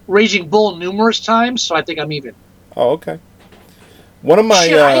Raging Bull numerous times, so I think I'm even. Oh, okay. One of my...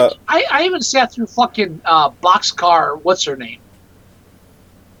 Shit, I even sat through fucking Boxcar, what's her name?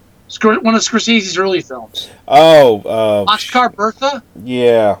 One of Scorsese's early films. Oh. Boxcar Bertha?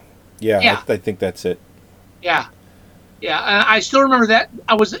 Yeah. Yeah. I think that's it. Yeah. Yeah, and I still remember that.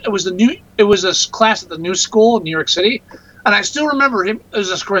 It was a class at the New School in New York City, and I still remember him. It was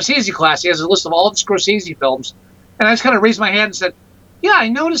a Scorsese class. He has a list of all the Scorsese films, and I just kind of raised my hand and said, "Yeah, I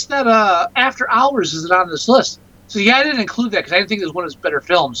noticed that After Hours isn't on this list." So yeah, I didn't include that because I didn't think it was one of his better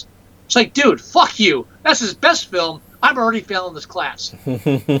films. It's like, dude, fuck you. That's his best film. I'm already failing this class.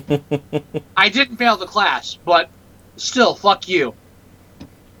 I didn't fail the class, but still, fuck you.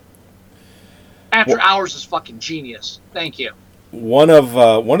 After Hours is fucking genius. Thank you. One of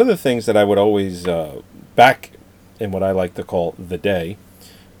the things that I would always back in what I like to call the day.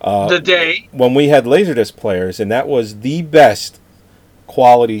 When we had Laserdisc players, and that was the best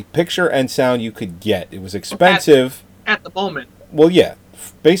quality picture and sound you could get. It was expensive at the moment. Well, yeah,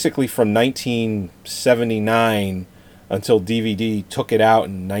 basically from 1979 until DVD took it out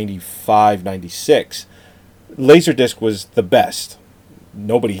in 95, 96. Laserdisc was the best.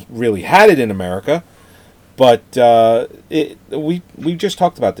 Nobody really had it in America, but we just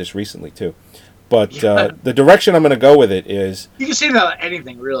talked about this recently too. But the direction I'm going to go with it is... You can say that about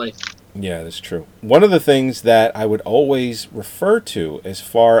anything, really. Yeah, that's true. One of the things that I would always refer to as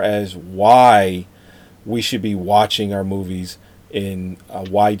far as why we should be watching our movies in a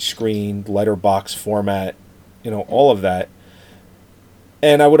widescreen, letterbox format, all of that.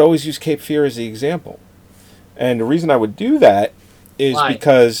 And I would always use Cape Fear as the example. And the reason I would do that is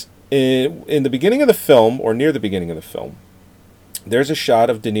because in the beginning of the film, or near the beginning of the film, there's a shot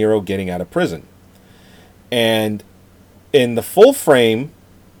of De Niro getting out of prison. And in the full frame,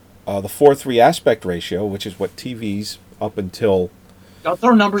 the 4:3 aspect ratio, which is what TVs up until... Don't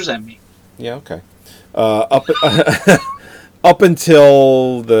throw numbers at me. Yeah, okay. Up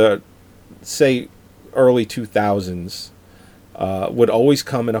until the, say, early 2000s, would always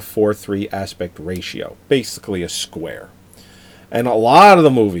come in a 4:3 aspect ratio, basically a square. And a lot of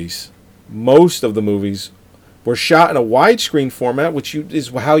the movies, most of the movies, were shot in a widescreen format, which is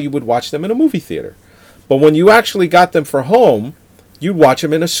how you would watch them in a movie theater. But when you actually got them for home, you'd watch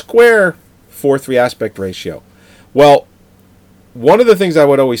them in a square 4:3 aspect ratio. Well, one of the things I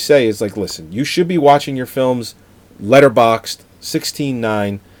would always say is, like, listen, you should be watching your films letterboxed,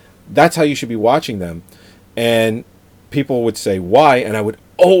 16:9. That's how you should be watching them. And people would say, why? And I would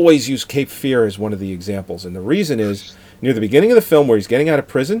always use Cape Fear as one of the examples. And the reason is, near the beginning of the film where he's getting out of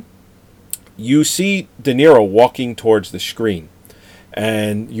prison, you see De Niro walking towards the screen.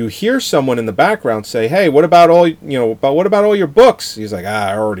 And you hear someone in the background say, "Hey, what about all your books?" He's like,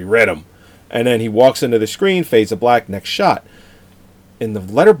 "I already read them." And then he walks into the screen, fades to black, next shot. In the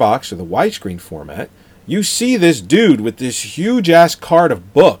letterbox or the widescreen format, you see this dude with this huge ass card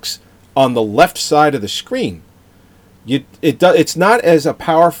of books on the left side of the screen. It's not as a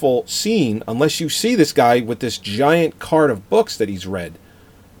powerful scene unless you see this guy with this giant card of books that he's read.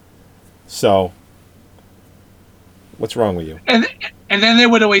 So, what's wrong with you? And then they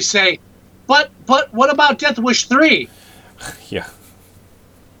would always say, but what about Death Wish 3? Yeah.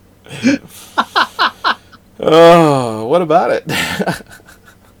 Oh, what about it?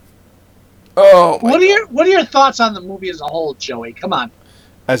 Oh, what are your thoughts on the movie as a whole, Joey? Come on.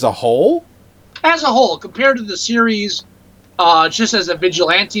 As a whole? As a whole, compared to the series, just as a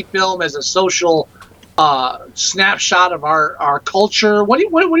vigilante film, as a social snapshot of our culture. What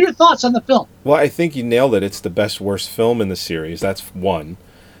are your thoughts on the film? Well, I think you nailed it. It's the best worst film in the series. That's one.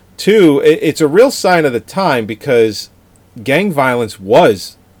 Two, it's a real sign of the time because gang violence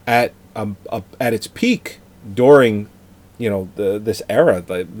was at at its peak during, this era,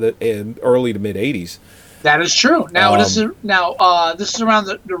 in early to mid '80s. That is true. Now this is around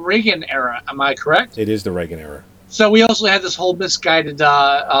the Reagan era. Am I correct? It is the Reagan era. So we also had this whole misguided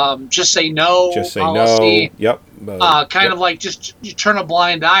just say no Just say policy. no. Yep. Kind of like just you turn a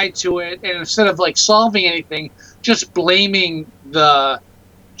blind eye to it, and instead of like solving anything, just blaming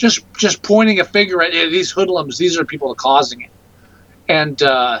just pointing a finger at these hoodlums. These are people causing it. And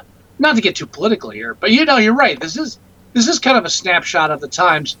not to get too political here, but you're right. This is kind of a snapshot of the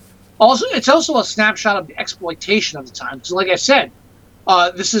times. Also, it's also a snapshot of the exploitation of the times. So like I said,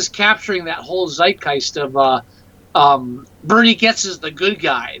 this is capturing that whole zeitgeist of Bernie Goetz is the good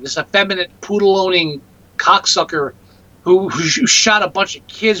guy, this effeminate, poodle-owning cocksucker who shot a bunch of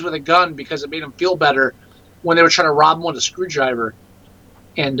kids with a gun because it made him feel better when they were trying to rob him with a screwdriver.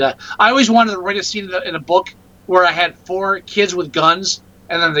 And I always wanted to write a scene in a book where I had 4 kids with guns,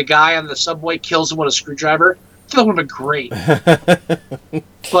 and then the guy on the subway kills them with a screwdriver. I thought that would have been great.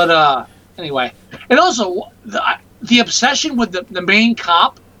 But anyway, and also the obsession with the main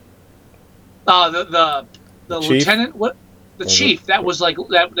cop, the lieutenant, the chief. That was like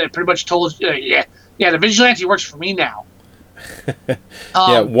that pretty much told the vigilante works for me now.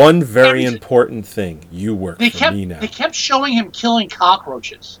 One very important thing. You work for me now. They kept showing him killing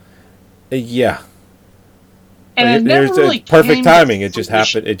cockroaches. Yeah. And it never really perfect timing. It just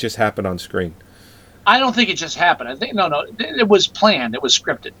happened. It just happened on screen. I don't think it just happened. I think no, it was planned. It was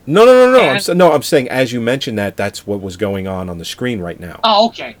scripted. No. I'm saying as you mentioned that's what was going on the screen right now. Oh,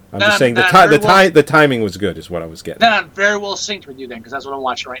 okay. I'm just saying the timing was good, is what I was getting. Then I'm very well synced with you then, because that's what I'm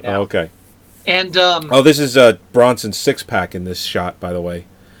watching right now. Oh, okay. And this is Bronson's 6-pack in this shot, by the way.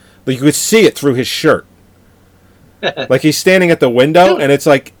 But you could see it through his shirt. Like he's standing at the window, and it's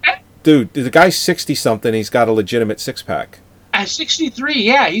like, dude, the guy's 60-something. He's got a legitimate 6-pack. At 63,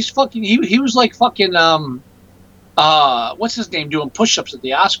 yeah, he's fucking. He was like fucking. What's his name? Doing push-ups at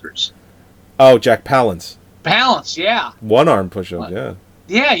the Oscars. Oh, Jack Palance. Palance, yeah. One-arm push-up, yeah.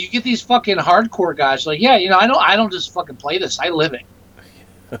 Yeah, you get these fucking hardcore guys like, I don't just fucking play this. I live it.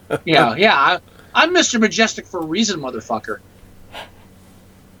 I'm Mr. Majestic for a reason, motherfucker.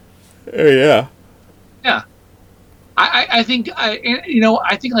 Yeah. Yeah. I think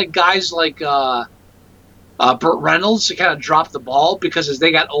like guys like Burt Reynolds to kind of dropped the ball, because as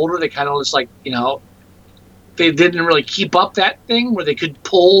they got older, they kind of just like, they didn't really keep up that thing where they could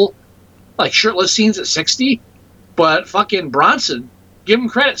pull like shirtless scenes at 60. But fucking Bronson, give him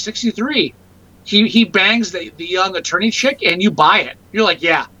credit, 63. He bangs the young attorney chick, and you buy it. You're like,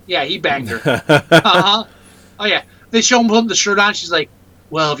 yeah, he banged her. Uh-huh. Oh, yeah. They show him putting the shirt on. She's like,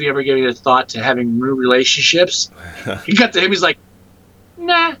 well, have you ever given a thought to having new relationships? He got to him. He's like,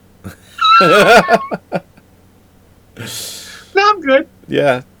 nah. No, I'm good.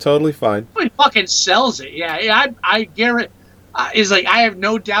 Yeah, totally fine. He fucking sells it. Yeah. I guarantee. Is like, I have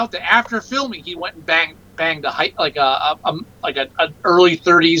no doubt that after filming, he went and banged an early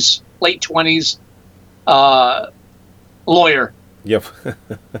 30s, late 20s lawyer. Yep.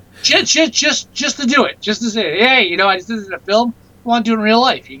 just to do it, just to say, hey, I just did this in a film. I want to do it in real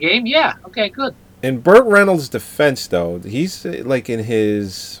life. You game? Yeah. Okay, good. In Burt Reynolds' defense, though, he's like in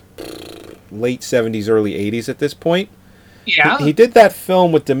his late 70s, early 80s at this point. Yeah. He did that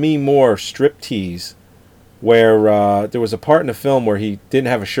film with Demi Moore, Striptease, where there was a part in the film where he didn't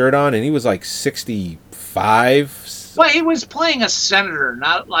have a shirt on, and he was like 65. Well, he was playing a senator,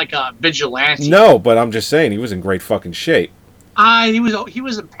 not like a vigilante. No, but I'm just saying he was in great fucking shape. He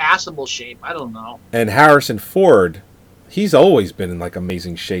was in passable shape. I don't know. And Harrison Ford, he's always been in like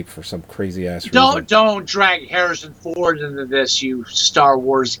amazing shape for some crazy ass reason. Don't drag Harrison Ford into this, you Star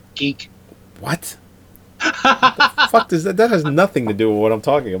Wars geek. What? What the fuck does that? That has nothing to do with what I'm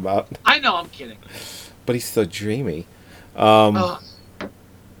talking about. I know, I'm kidding. But he's so dreamy. Anyway.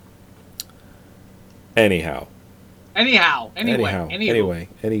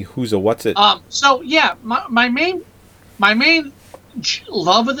 Any who's a what's it? So yeah, my main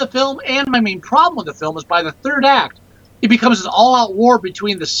love of the film and my main problem with the film is by the third act, it becomes an all-out war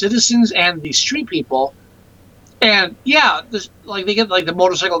between the citizens and the street people. And yeah, they get like the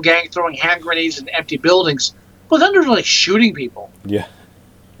motorcycle gang throwing hand grenades in empty buildings, but then they're like shooting people. Yeah.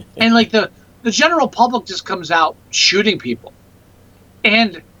 And like the general public just comes out shooting people,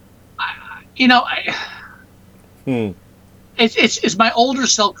 and it's my older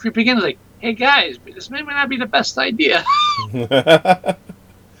self creeping in, like, hey guys, this may not be the best idea.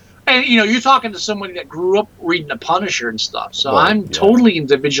 And you're talking to somebody that grew up reading The Punisher and stuff, so I'm totally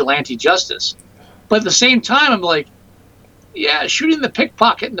into vigilante justice. But at the same time, I'm like, yeah, shooting the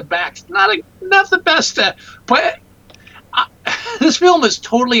pickpocket in the back is not the best. But This film is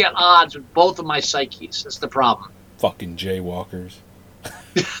totally at odds with both of my psyches. That's the problem. Fucking jaywalkers.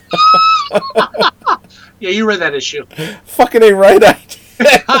 Yeah, you read that issue. Fucking ain't right.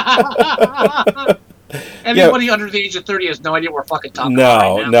 Anybody under the age of 30 has no idea what we're fucking talking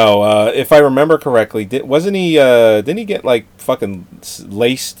about right now. No. If I remember correctly, didn't he get like fucking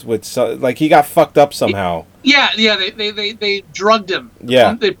laced with like he got fucked up somehow? Yeah. They drugged him.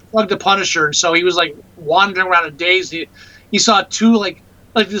 Yeah. They drugged the Punisher, and so he was like wandering around a daze. He saw two like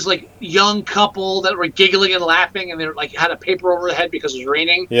this like young couple that were giggling and laughing, and they were, like had a paper over their head because it was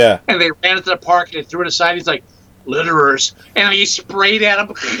raining. Yeah. And they ran into the park and they threw it aside. He's like, "Litterers," and he sprayed at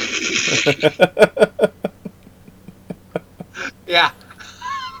them. Yeah.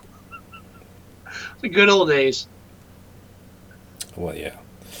 The good old days. Well, yeah.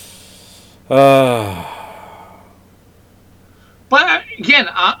 But again,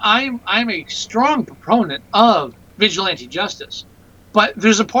 I'm a strong proponent of vigilante justice. But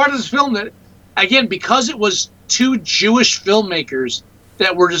there's a part of this film that, again, because it was two Jewish filmmakers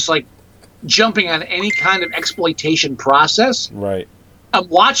that were just like jumping on any kind of exploitation process. Right. I'm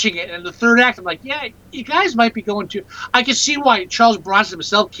watching it, and in the third act, I'm like, yeah, you guys might be going to. I can see why Charles Bronson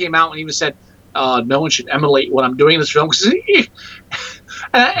himself came out and even said, no one should emulate what I'm doing in this film.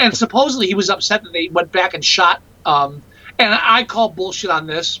 And supposedly he was upset that they went back and shot. And I call bullshit on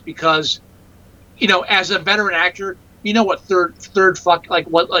this because, you know, as a veteran actor, you know what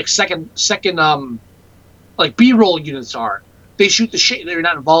second like B-roll units are. They shoot the shit they're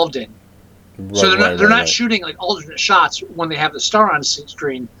not involved in. Right, so they're not shooting like alternate shots when they have the star on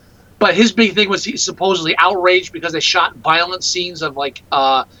screen. But his big thing was he's supposedly outraged because they shot violent scenes of like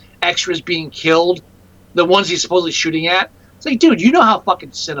extras being killed, the ones he's supposedly shooting at. It's like, dude, you know how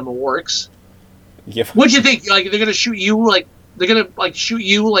fucking cinema works. Yeah. What'd you think? Like they're gonna shoot you like they're gonna like shoot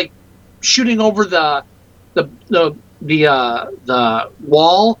you like shooting over the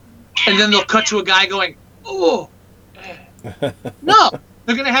wall, and then they'll cut to a guy going, "Oh." No,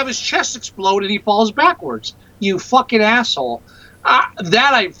 they're going to have his chest explode and he falls backwards. You fucking asshole.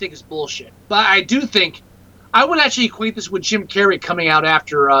 That I think is bullshit. But I do think, I would actually equate this with Jim Carrey coming out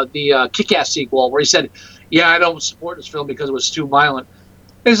after the Kick-Ass sequel, where he said, yeah, I don't support this film because it was too violent.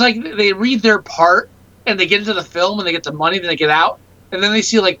 It's like they read their part and they get into the film and they get the money, then they get out, and then they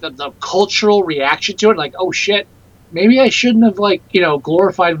see like the cultural reaction to it, like, oh shit, maybe I shouldn't have like, you know,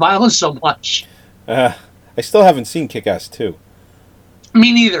 glorified violence so much. I still haven't seen Kick-Ass 2.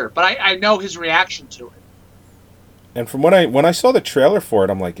 Me neither, but I know his reaction to it. And from when I saw the trailer for it,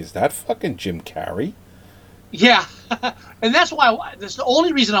 I'm like, is that fucking Jim Carrey? Yeah, and that's why. That's the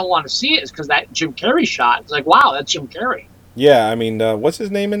only reason I want to see it is because that Jim Carrey shot. It's like, wow, that's Jim Carrey. Yeah, I mean, what's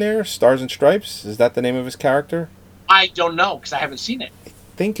his name in there? Stars and Stripes? Is that the name of his character? I don't know because I haven't seen it. I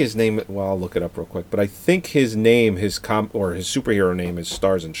think his name. Well, I'll look it up real quick. But I think his name, his superhero name, is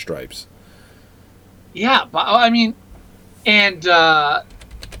Stars and Stripes. Yeah, but I mean, and I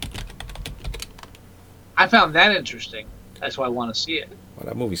found that interesting. That's why I want to see it. Well,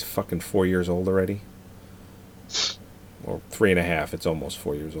 that movie's fucking 4 years old already. Or 3.5. It's almost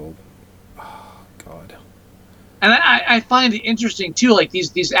 4 years old. Oh, God. And I find it interesting, too, like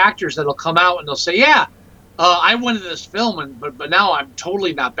these actors that'll come out and they'll say, yeah, I went into this film, but now I'm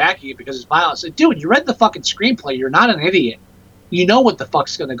totally not backing it because it's violent. I said, dude, you read the fucking screenplay. You're not an idiot. You know what the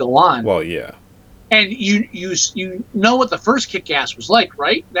fuck's going to go on. Well, yeah. And you know what the first Kick-Ass was like,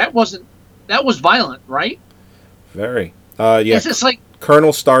 right? That was violent, right? Very. Yeah. It's just like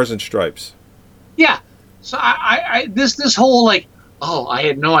Colonel Stars and Stripes. Yeah. So this whole like, oh, I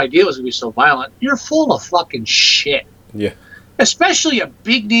had no idea it was gonna be so violent. You're full of fucking shit. Yeah. Especially a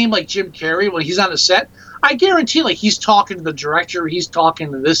big name like Jim Carrey when he's on the set. I guarantee, like he's talking to the director, he's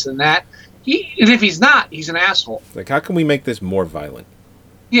talking to this and that. And if he's not, he's an asshole. Like, how can we make this more violent?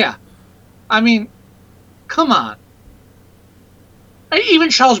 Yeah. I mean, come on. Even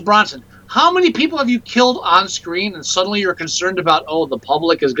Charles Bronson. How many people have you killed on screen and suddenly you're concerned about, oh, the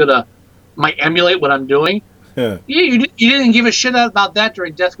public is might emulate what I'm doing? Yeah. You didn't give a shit about that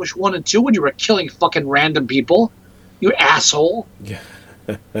during Death Wish 1 and 2 when you were killing fucking random people. You asshole. Yeah.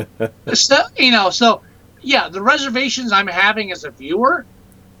 So, yeah, the reservations I'm having as a viewer,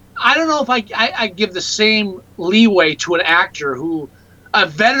 I don't know if I give the same leeway to an actor a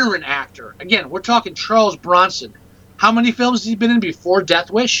veteran actor. Again, we're talking Charles Bronson. How many films has he been in before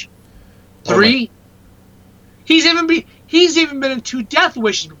Death Wish? 3? He's even been in 2 Death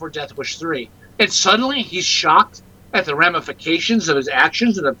Wishes before Death Wish 3. And suddenly he's shocked at the ramifications of his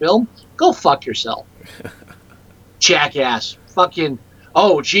actions in the film? Go fuck yourself. Jackass. Fucking,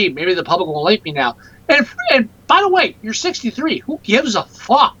 oh, gee, maybe the public won't like me now. And by the way, you're 63. Who gives a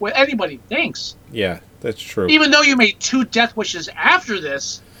fuck what anybody thinks? Yeah. That's true. Even though you made 2 Death Wishes after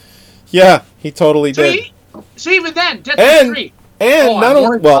this. Yeah, he totally did. So even then, Death Wish 3.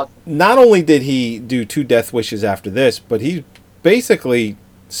 And not only did he do 2 Death Wishes after this, but he basically,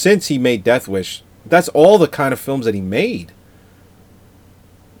 since he made Death Wish, that's all the kind of films that he made.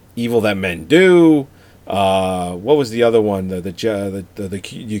 Evil That Men Do. What was the other one? The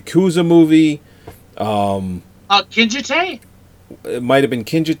Yakuza movie. Kinjite? It might have been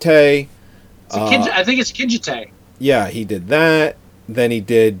Kinjite. I think it's Kinjite. Yeah, he did that. Then he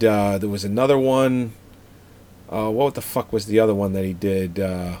did. There was another one. What the fuck was the other one that he did?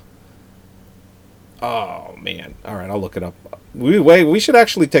 Oh man! All right, I'll look it up. We should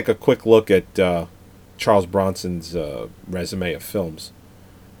actually take a quick look at Charles Bronson's resume of films.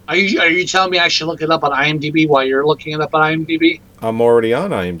 Are you telling me I should look it up on IMDb while you're looking it up on IMDb? I'm already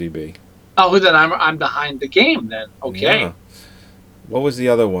on IMDb. Oh, then I'm behind the game then. Okay. Yeah. What was the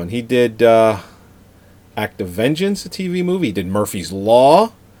other one? He did Act of Vengeance, a TV movie. He did Murphy's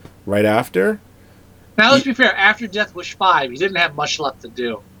Law right after. Now, let's be fair. After Death Wish 5, he didn't have much left to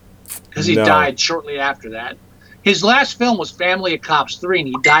do because he died shortly after that. His last film was Family of Cops 3, and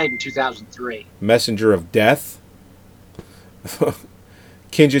he died in 2003. Messenger of Death.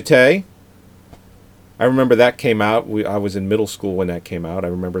 Kinjite. I remember that came out. I was in middle school when that came out. I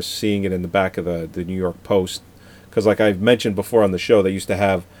remember seeing it in the back of the New York Post. Because like I've mentioned before on the show, they used to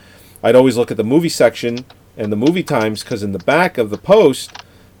have... I'd always look at the movie section and the movie times, because in the back of the Post,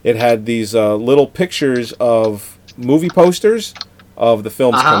 it had these little pictures of movie posters of the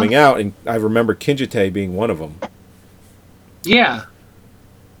films coming out, and I remember Kinjite being one of them. Yeah.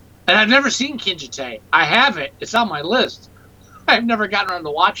 And I've never seen Kinjite. I have it. It's on my list. I've never gotten around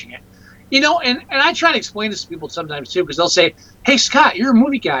to watching it. You know, and I try to explain this to people sometimes, too, because they'll say, hey, Scott, you're a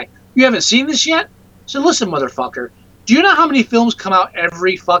movie guy. You haven't seen this yet? So listen, motherfucker. Do you know how many films come out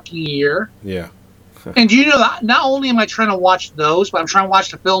every fucking year? Yeah. And do you know that not only am I trying to watch those, but I'm trying to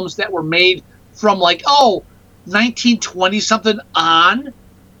watch the films that were made from, 1920-something on?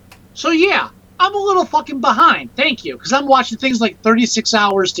 So, yeah, I'm a little fucking behind. Thank you. Because I'm watching things like 36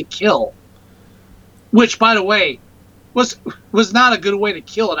 Hours to Kill. Which, by the way, was not a good way to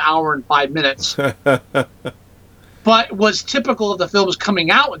kill an hour and 5 minutes. But was typical of the films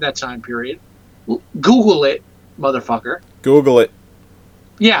coming out at that time period. Google it, motherfucker. Google it.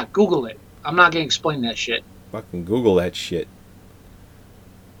 Yeah, Google it. I'm not going to explain that shit. Fucking Google that shit.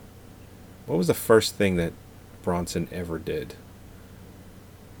 What was the first thing that Bronson ever did?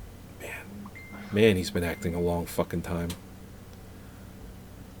 Man, he's been acting a long fucking time.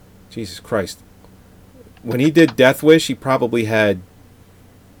 Jesus Christ. When he did Death Wish, he probably had...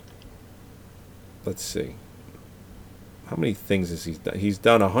 Let's see. How many things has he done? He's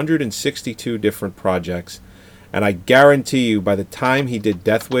done 162 different projects. And I guarantee you, by the time he did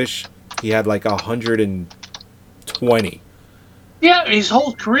Death Wish, he had 120. Yeah, his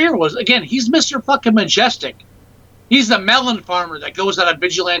whole career was, again, he's Mr. fucking Majestic. He's the melon farmer that goes on a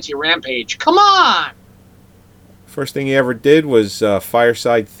vigilante rampage. Come on! First thing he ever did was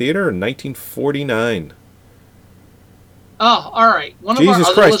Fireside Theater in 1949. Oh, all right. One of Jesus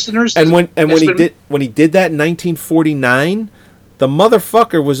our Christ. other listeners... And when he did that in 1949, the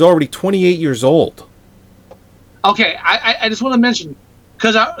motherfucker was already 28 years old. Okay, I just want to mention,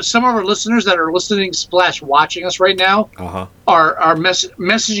 because some of our listeners that are listening / watching us right now are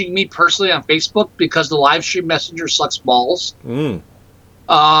messaging me personally on Facebook because the live stream messenger sucks balls. Mm.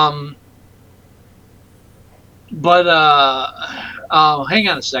 But hang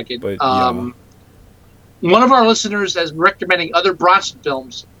on a second. But, one of our listeners has been recommending other Bronson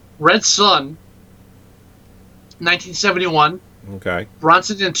films. Red Sun, 1971. Okay.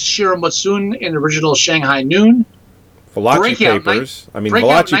 Bronson and Toshiro Mifune in the original Shanghai Noon. Valachi Papers.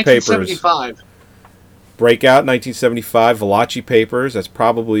 Breakout, Valachi Papers. 1975. Breakout, 1975. Valachi Papers. That's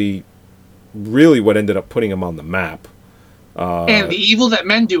probably really what ended up putting him on the map. And The Evil That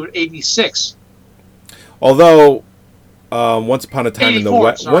Men Do at 86. Although, Once Upon a Time in the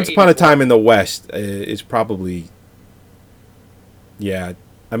West. Sorry, Once Upon a Time in the West is probably. Yeah,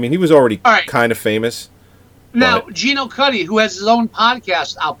 I mean he was already kind of famous. Now, Gino Cuddy, who has his own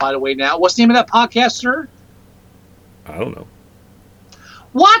podcast out, by the way, now. What's the name of that podcast, sir? I don't know.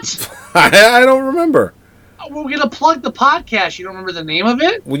 What? I don't remember. We're going to plug the podcast. You don't remember the name of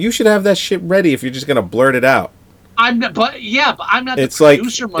it? Well, you should have that shit ready if you're just going to blurt it out. I'm not the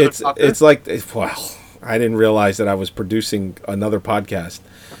producer, motherfucker. Well, I didn't realize that I was producing another podcast.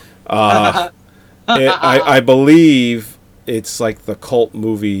 I believe... It's like the cult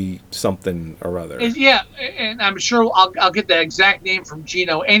movie something or other. Yeah, and I'm sure I'll get the exact name from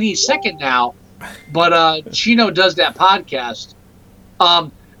Gino any second now. But Gino does that podcast.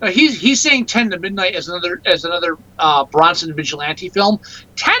 He's saying 10 to Midnight as another Bronson vigilante film.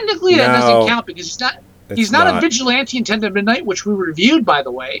 Technically, that doesn't count because he's not a vigilante in 10 to Midnight, which we reviewed, by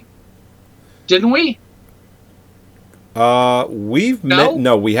the way. Didn't we? We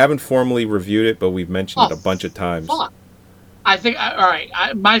haven't formally reviewed it, but we've mentioned it a bunch of times. Fuck. I think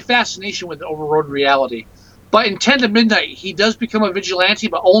my fascination with overrode reality. But in 10 to Midnight, he does become a vigilante,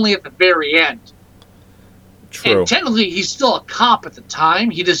 but only at the very end. True. And technically, he's still a cop at the time.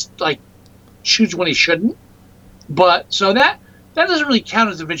 He just shoots when he shouldn't. But so that doesn't really count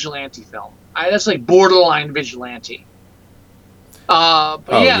as a vigilante film. That's like borderline vigilante. But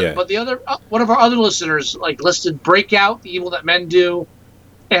the other one of our other listeners listed Breakout, The Evil That Men Do,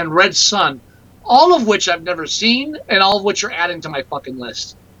 and Red Sun, all of which I've never seen, and all of which are adding to my fucking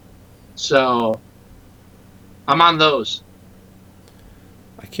list. So I'm on those.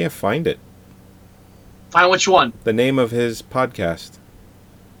 I can't find it. Find which one? The name of his podcast.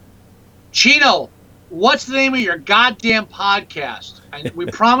 Chino, what's the name of your goddamn podcast? We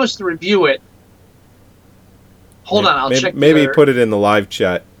promised to review it. Hold on, I'll check. Maybe put it in the live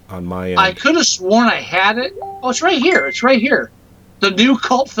chat on my end. I could have sworn I had it. Oh, it's right here. It's right here. The New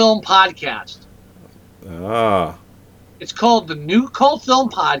Cult Film Podcast. Ah. It's called The New Cult Film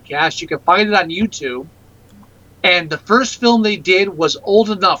Podcast. You can find it on YouTube. And the first film they did was Old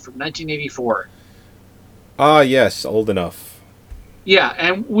Enough from 1984. Ah, yes, Old Enough. Yeah,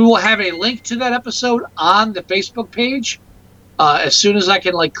 and we will have a link to that episode on the Facebook page as soon as I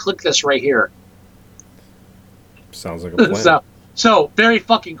can click this right here. Sounds like a plan. so very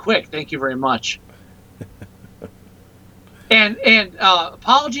fucking quick. Thank you very much. and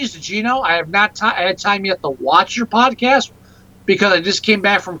apologies to Gino. I have not had time yet to watch your podcast because I just came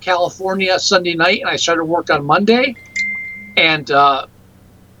back from California Sunday night and I started work on Monday. And the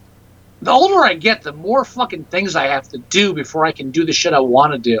older I get, the more fucking things I have to do before I can do the shit I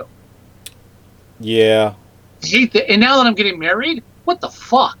want to do. Yeah. I hate that. And now that I'm getting married, what the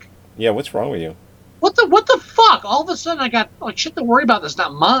fuck? Yeah, what's wrong with you? What the fuck? All of a sudden I got shit to worry about that's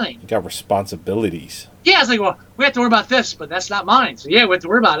not mine. You got responsibilities. Yeah, it's like, well, we have to worry about this, but that's not mine. So yeah, we have to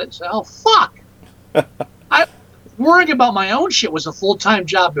worry about it. So, oh, fuck. Worrying about my own shit was a full-time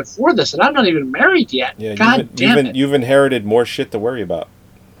job before this, and I'm not even married yet. Yeah, God damn it. You've inherited more shit to worry about.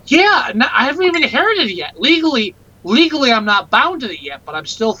 Yeah, I haven't even inherited it yet. Legally, I'm not bound to it yet, but I'm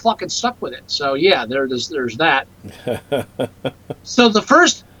still fucking stuck with it. So yeah, there's that. So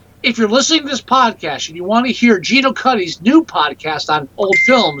if you're listening to this podcast and you want to hear Gino Cuddy's new podcast on old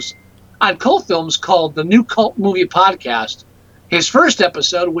films, on cult films called the New Cult Movie Podcast, his first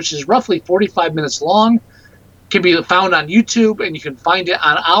episode, which is roughly 45 minutes long, can be found on YouTube, and you can find it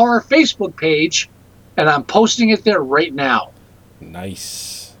on our Facebook page, and I'm posting it there right now.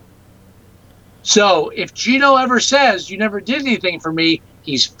 Nice. So if Gino ever says you never did anything for me,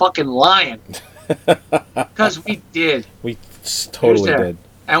 he's fucking lying. Because we did. We totally did.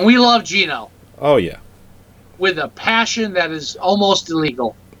 And we love Gino. Oh, yeah. With a passion that is almost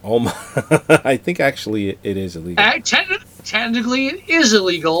illegal. I think actually it is illegal. Technically it is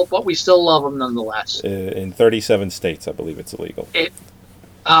illegal, but we still love him nonetheless. In 37 states, I believe it's illegal.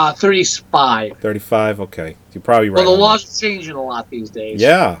 35. 35, okay. You're probably right. Well, the laws are changing a lot these days.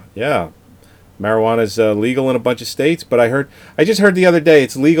 Yeah. Marijuana's legal in a bunch of states, but I just heard the other day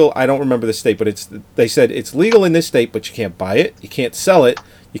it's legal. I don't remember the state, but they said it's legal in this state, but you can't buy it, you can't sell it,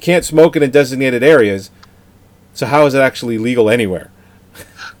 you can't smoke it in designated areas. So how is it actually legal anywhere?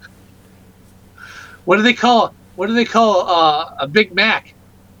 What do they call a Big Mac?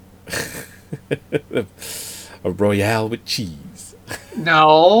 A Royale with cheese.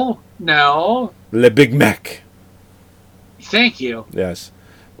 No. Le Big Mac. Thank you. Yes.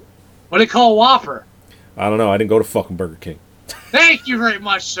 What do they call a Whopper? I don't know. I didn't go to fucking Burger King. Thank you very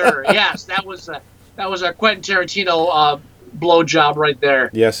much, sir. Yes, that was a Quentin Tarantino blowjob right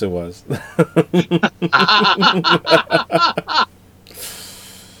there. Yes, it was.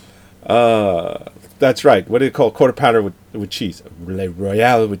 That's right. What do you call a quarter pounder with cheese? Le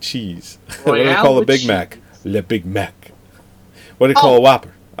Royale with cheese. What do they call a Big Mac? Le Big Mac. What do they call a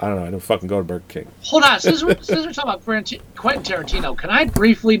Whopper? I don't know. I don't fucking go to Burger King. Hold on. Since we're talking about Quentin Tarantino, can I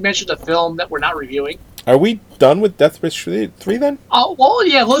briefly mention a film that we're not reviewing? Are we done with Death Wish 3 then? Oh, well,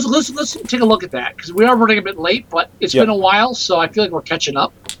 yeah. Let's take a look at that, because we are running a bit late, but it's been a while, so I feel like we're catching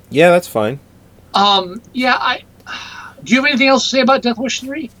up. Yeah, that's fine. Do you have anything else to say about Death Wish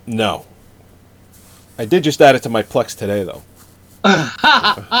 3? No. I did just add it to my Plex today, though.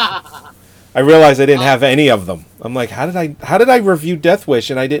 I realized I didn't have any of them. I'm like, how did I review Death Wish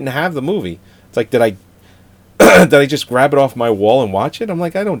and I didn't have the movie? It's like, did I just grab it off my wall and watch it? I'm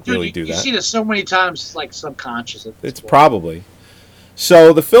like, I don't really do that. You see this so many times, it's like subconscious. It's probably.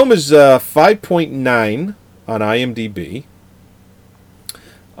 So the film is 5.9 on IMDb,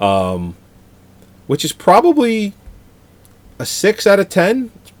 which is probably a 6 out of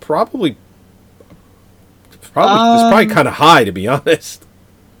 10. It's probably it's probably kind of high, to be honest.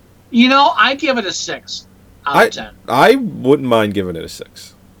 You know, I give it a 6 out of 10. I wouldn't mind giving it a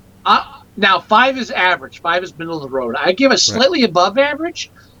 6. Now, 5 is average. 5 is middle of the road. I give it slightly above average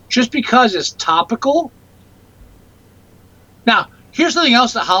just because it's topical. Now, here's something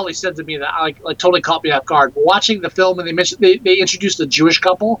else that Holly said to me that like totally caught me off guard. Watching the film, and they introduced the Jewish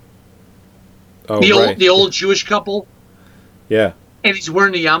couple. Oh, the old Jewish couple. Yeah. And he's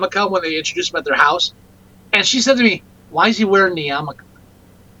wearing the yarmulke when they introduced him at their house. And she said to me, "Why is he wearing the yarmulke?"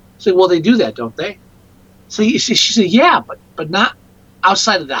 I said, "Well, they do that, don't they?" So she said, "Yeah, but not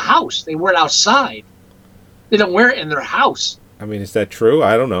outside of the house. They wear it outside. They don't wear it in their house." I mean, is that true?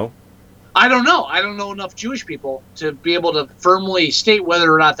 I don't know. I don't know. I don't know enough Jewish people to be able to firmly state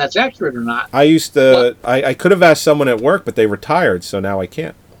whether or not that's accurate or not. I used to. I could have asked someone at work, but they retired, so now I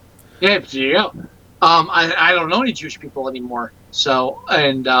can't. Yeah, there you go. I don't know any Jewish people anymore. So,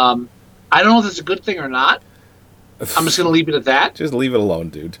 and I don't know if that's a good thing or not. I'm just going to leave it at that. Just leave it alone,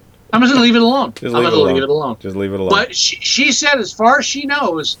 dude. I'm just going to leave it alone. Just leave it alone. Just leave it alone. But she said, as far as she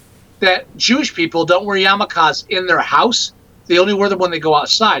knows, that Jewish people don't wear yarmulkes in their house. They only wear them when they go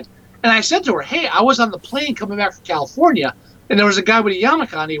outside. And I said to her, "Hey, I was on the plane coming back from California, and there was a guy with a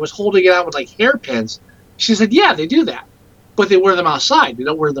yarmulke on. He was holding it out with like hairpins." She said, "Yeah, they do that, but they wear them outside. They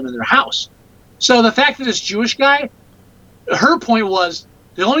don't wear them in their house." So the fact that this Jewish guy, her point was,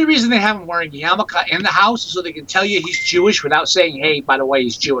 the only reason they have him wearing a yarmulke in the house is so they can tell you he's Jewish without saying, "Hey, by the way,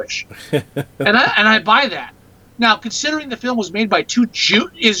 he's Jewish." and I buy that. Now, considering the film was made by two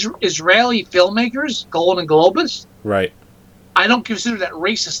Israeli filmmakers, Golden Globus, right? I don't consider that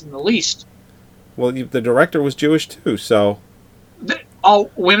racist in the least. Well, the director was Jewish too, so.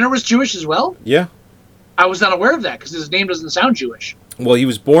 Winner was Jewish as well? Yeah. I was not aware of that because his name doesn't sound Jewish. Well, he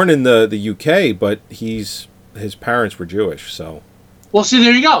was born in the UK, but his parents were Jewish, so. Well, see,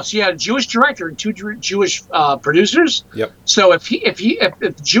 there you go. So you had a Jewish director and two Jewish producers. Yep. So if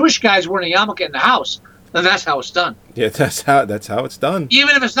the Jewish guy's wearing a yarmulke in the house, then that's how it's done. Yeah, that's how it's done.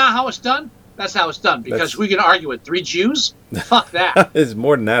 Even if it's not how it's done, that's how it's done. Because we can argue with 3 Jews. Fuck that. It's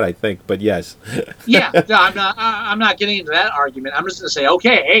more than that, I think, but yes. Yeah, no, I'm not getting into that argument. I'm just going to say,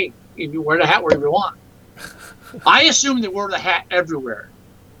 okay, hey, if you wear the hat wherever you want. I assume they wear the hat everywhere.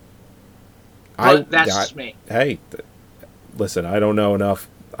 But that's just me. Hey, listen, I don't know enough.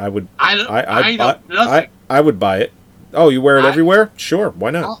 I would buy it. Oh, you wear it everywhere? Sure,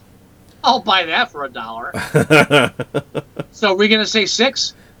 why not? I'll buy that for $1. So we're going to say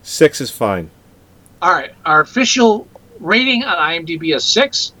 6? 6 is fine. All right. Our official rating on IMDb is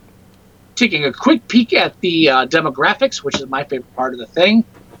 6. Taking a quick peek at the demographics, which is my favorite part of the thing.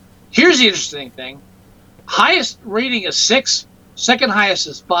 Here's the interesting thing. Highest rating is 6. Second highest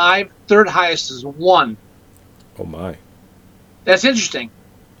is 5. Third highest is 1. Oh, my. That's interesting.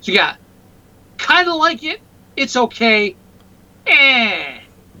 So you got kind of like it. It's okay.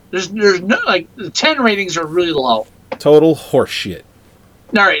 There's no, like, the 10 ratings are really low. Total horseshit.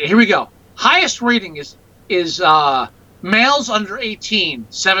 All right, here we go. Highest rating is males under 18,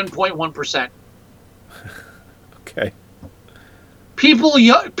 7.1%. Okay.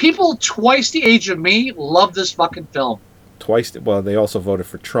 People twice the age of me love this fucking film. Twice? Well, they also voted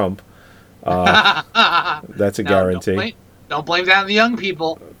for Trump. That's a guarantee. Don't blame that on the young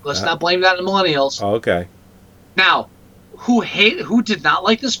people. Let's not blame that on the millennials. Oh, okay. Now, who did not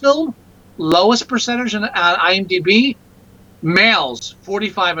like this film? Lowest percentage on IMDb. Males,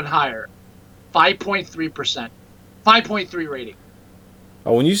 45 and higher, 5.3%. 5.3 rating.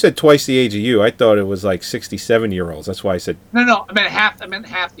 Oh, when you said twice the age of you, I thought it was like 67-year-olds. That's why I said... No, I meant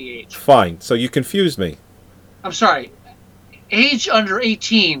half the age. Fine. So you confused me. I'm sorry. Age under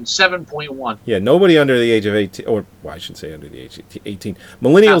 18, 7.1. Yeah, nobody under the age of 18... Or, well, I shouldn't say under the age of 18.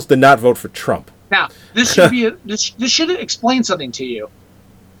 Millennials did not vote for Trump. Now, this should be this should explain something to you.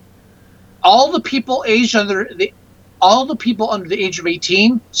 All the people under the age of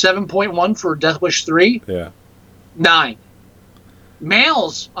 18, 7.1 for Death Wish 3. Yeah. 9.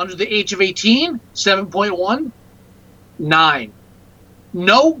 Males under the age of 18, 7.1. 9.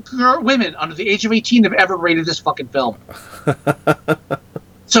 No women under the age of 18 have ever rated this fucking film.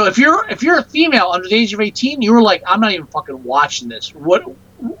 So if you're a female under the age of 18, you were like, I'm not even fucking watching this.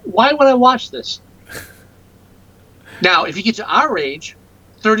 Why would I watch this? Now, if you get to our age,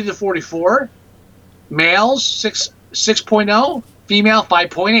 30 to 44, males 6.0, female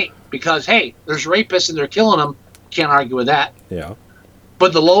 5.8. Because, hey, there's rapists and they're killing them. Can't argue with that. Yeah.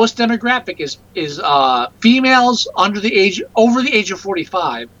 But the lowest demographic is females over the age of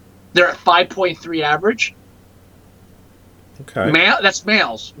 45. They're at 5.3 average. Okay. That's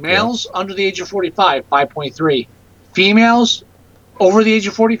males. Males under the age of 45, 5.3. Females over the age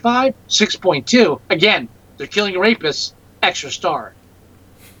of 45, 6.2. Again, they're killing rapists, extra star.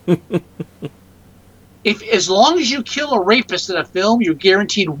 As long as you kill a rapist in a film, you're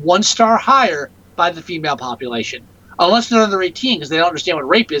guaranteed 1 star higher by the female population. Unless they're under 18, because they don't understand what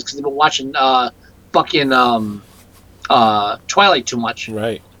rape is, because they've been watching Twilight too much.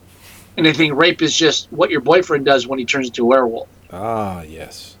 Right. And they think rape is just what your boyfriend does when he turns into a werewolf. Ah,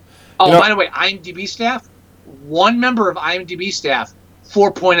 yes. Oh, by the way, IMDb staff, one member of IMDb staff,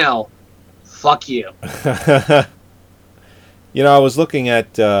 4.0. Fuck you. I was looking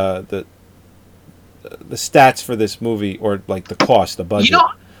at the stats for this movie, or like the cost, the budget.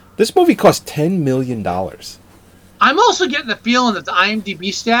 This movie cost $10 million. I'm also getting the feeling that the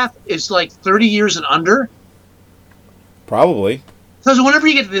IMDb staff is like 30 years and under. Probably. Because whenever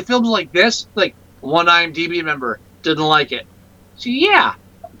you get to the films like this, like one IMDb member didn't like it. So yeah,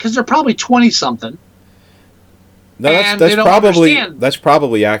 because they're probably 20-something. No, that's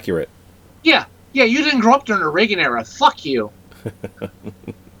probably accurate. Yeah, you didn't grow up during the Reagan era. Fuck you.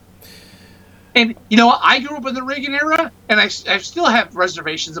 And you know what? I grew up in the Reagan era, and I still have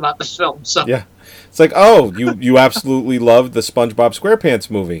reservations about this film. So yeah, it's like, oh, you absolutely loved the SpongeBob SquarePants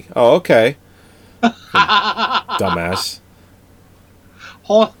movie. Oh, okay. Dumbass.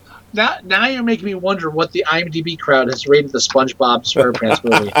 Now you're making me wonder what the IMDb crowd has rated the SpongeBob SquarePants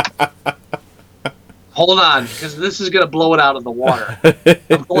movie. Hold on, because this is going to blow it out of the water.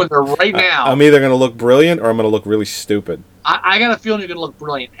 I'm going there right now. I'm either going to look brilliant or I'm going to look really stupid. I got a feeling you're going to look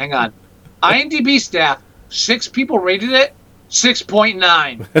brilliant. Hang on. IMDb staff, 6 people rated it,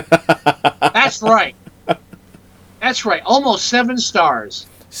 6.9. That's right. That's right. Almost 7 stars.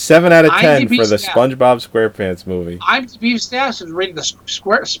 7 out of 10 IMDb for the staff. SpongeBob SquarePants movie. IMDb staff has rated the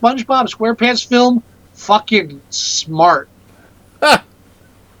SpongeBob SquarePants film fucking smart.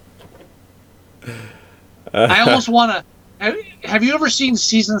 I almost want to. Have you ever seen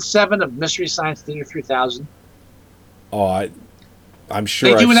season 7 of Mystery Science Theater 3000? Oh, I'm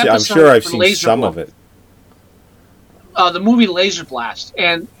sure I've seen some of it. The movie Laser Blast,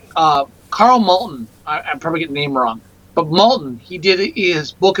 and Carl Malton. I'm probably getting the name wrong, but Malton, he did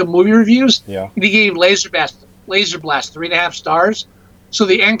his book of movie reviews. Yeah. And he gave Laser Blast 3.5 stars. So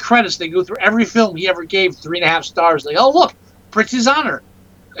the end credits, they go through every film he ever gave 3.5 stars. Like, oh look, Prince's Honor,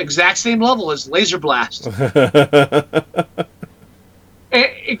 exact same level as Laser Blast.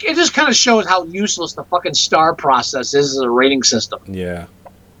 It just kind of shows how useless the fucking star process is as a rating system. Yeah.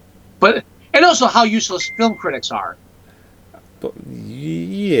 And also how useless film critics are. But,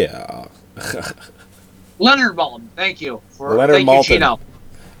 yeah. Leonard Maltin, thank you. Leonard Maltin.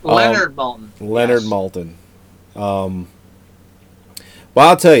 Leonard Maltin. Leonard Maltin. Well,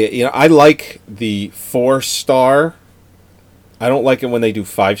 I'll tell you, I like the 4-star. I don't like it when they do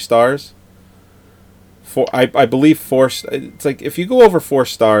 5 stars. I believe 4. It's like if you go over 4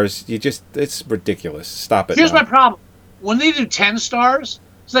 stars, it's ridiculous. Stop it. Here's my problem: when they do 10 stars,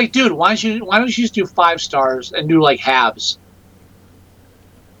 it's like, dude, why don't you just do 5 stars and do like halves?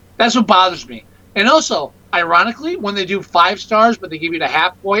 That's what bothers me. And also, ironically, when they do 5 stars but they give you the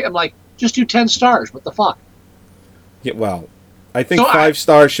half point, I'm like, just do 10 stars. What the fuck? Yeah, well, I think 5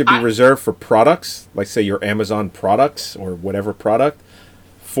 stars should be reserved for products, like say your Amazon products or whatever product.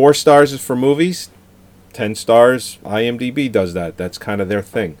 4 stars is for movies. 10 stars, IMDb does that. That's kind of their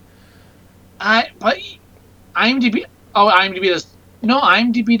thing. But IMDb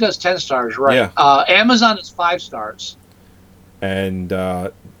does 10 stars, right? Yeah. Amazon is 5 stars. And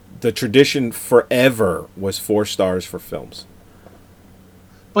the tradition forever was 4 stars for films.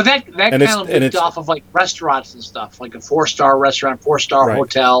 But that kind of moved off of like restaurants and stuff, like a 4-star restaurant, 4-star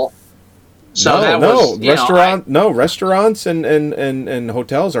hotel. So restaurants and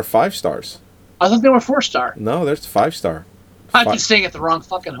hotels are 5 stars. I thought they were 4-star. No, there's 5-star. I've been staying at the wrong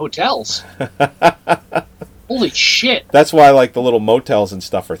fucking hotels. Holy shit! That's why like the little motels and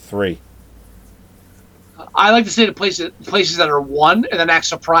stuff are 3. I like to stay at places that are 1 and then act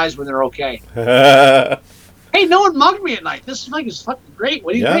surprised when they're okay. Hey, no one mugged me at night. This is fucking great.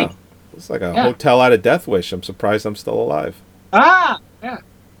 What do you think? It's like a hotel out of Death Wish. I'm surprised I'm still alive. Yeah.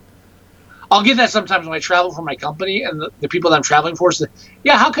 I'll get that sometimes when I travel for my company, and the people that I'm traveling for say,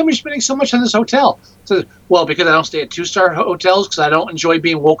 yeah, how come you're spending so much on this hotel? So, well, because I don't stay at 2-star hotels, because I don't enjoy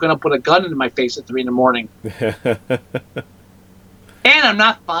being woken up with a gun in my face at 3 a.m. And I'm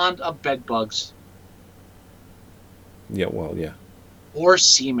not fond of bed bugs. Yeah, well, yeah. Or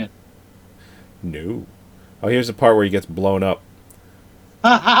semen. No. Oh, here's the part where he gets blown up.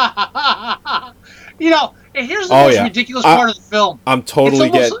 You know, and here's the most ridiculous part of the film. I'm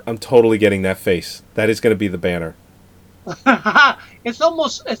totally getting that face. That is going to be the banner. The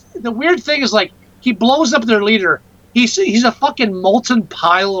weird thing is, like, he blows up their leader. He's a fucking molten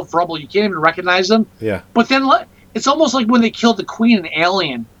pile of rubble. You can't even recognize him. Yeah. But then it's almost like when they killed the queen in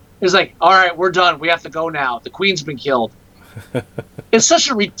Alien. It's like, all right, we're done. We have to go now. The queen's been killed. It's such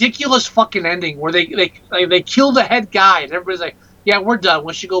a ridiculous fucking ending where they kill the head guy and everybody's like, yeah, we're done.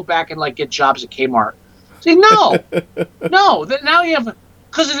 We should go back and like get jobs at Kmart. See, no. That now you have,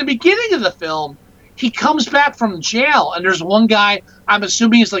 because in the beginning of the film, he comes back from jail and there's one guy, I'm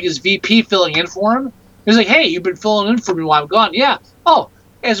assuming it's like his VP filling in for him. He's like, hey, you've been filling in for me while I'm gone. Yeah. Oh,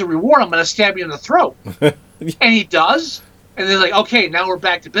 as a reward, I'm going to stab you in the throat. And he does. And they're like, okay, now we're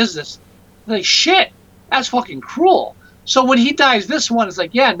back to business. They're like, shit, that's fucking cruel. So when he dies this one, it's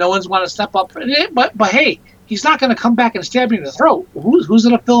like, yeah, no one's want to step up. But hey, he's not going to come back and stab you in the throat. Who's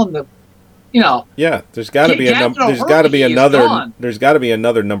going to fill in the, you know? Yeah, there's got to be another. There's got to be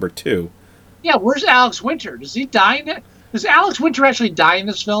another number 2. Yeah, where's Alex Winter? Does he die in it? Does Alex Winter actually die in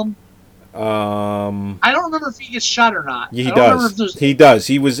this film? I don't remember if he gets shot or not. He does. He does.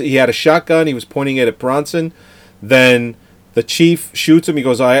 He had a shotgun. He was pointing it at Bronson. Then the chief shoots him. He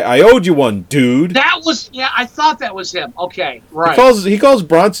goes, I owed you one, dude. I thought that was him. Okay, right. He calls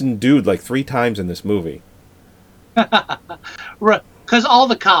Bronson dude like 3 times in this movie. Right, because all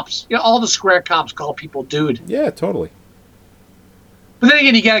the cops, all the square cops call people dude. Yeah, totally. But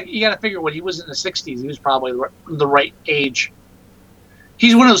then again, you gotta figure when he was in the 60s, he was probably the right age.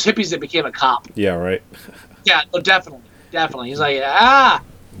 He's one of those hippies that became a cop. Yeah, right. Yeah, no, definitely. He's like,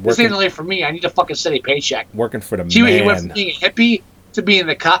 this ain't only for me. I need a fucking steady paycheck. Working for the man. He went from being a hippie to being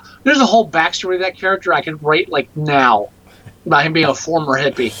the cop. There's a whole backstory of that character I could write like now about him being a former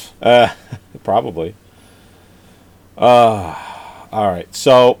hippie. Probably. All right.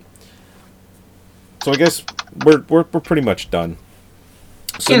 So I guess we're pretty much done.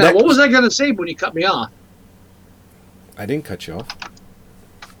 So what was I gonna say when you cut me off? I didn't cut you off.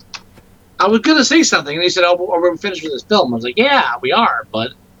 I was going to say something, and they said, oh, are we finished with this film? I was like, yeah, we are,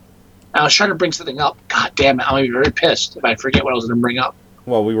 but I was trying to bring something up. God damn it, I'm going to be very pissed if I forget what I was going to bring up.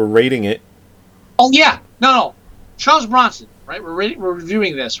 Well, we were rating it. Oh, yeah. No. Charles Bronson, right? We're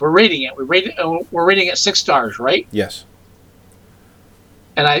reviewing this. We're rating it. We're rating it 6 stars, right? Yes.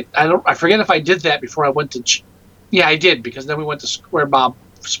 And I forget if I did that before I went to... Yeah, I did, because then we went to Square Bob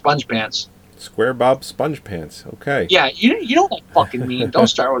Sponge Pants. Square Bob Sponge Pants, okay. Yeah, you don't like fucking me. Don't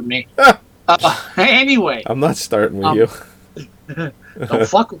start with me. Anyway. I'm not starting with you. Don't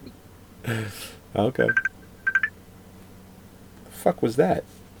fuck with me. Okay. The fuck was that?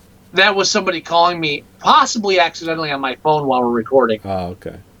 That was somebody calling me, possibly accidentally on my phone while we're recording. Oh,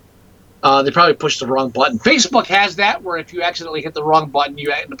 okay. They probably pushed the wrong button. Facebook has that, where if you accidentally hit the wrong button,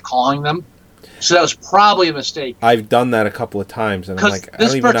 you end up calling them. So that was probably a mistake. I've done that a couple of times, and I'm like, I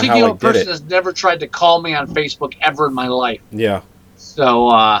don't even know how I did it. This particular person has never tried to call me on Facebook ever in my life. Yeah. So,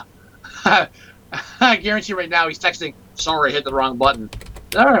 I guarantee right now he's texting, sorry, I hit the wrong button.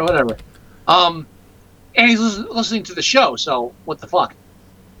 All right, whatever. And he's listening to the show, so what the fuck?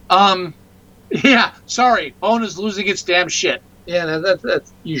 Yeah, sorry, phone is losing its damn shit. Yeah,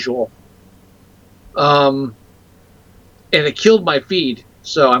 that's usual. And it killed my feed,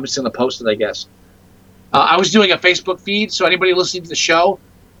 so I'm just going to post it, I guess. I was doing a Facebook feed, so anybody listening to the show,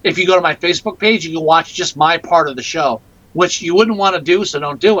 if you go to my Facebook page, you can watch just my part of the show, which you wouldn't want to do, so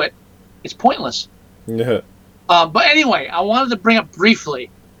don't do it. It's pointless. Yeah. But anyway, I wanted to bring up briefly,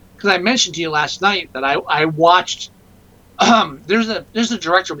 because I mentioned to you last night that I watched. There's a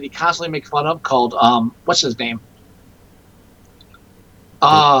director we constantly make fun of called what's his name?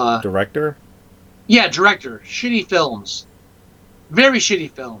 Director? Yeah, director. Shitty films. Very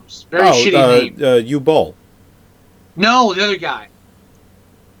shitty films. Very shitty name. U-Bowl. No, the other guy.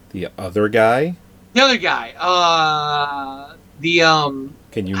 The other guy? The other guy.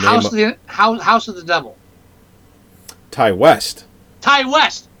 Can you House name House of the Devil. Ty West. Ty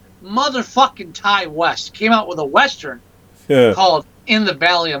West. Motherfucking Ty West came out with a Western called In the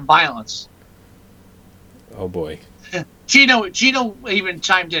Valley of Violence. Oh boy. Gino even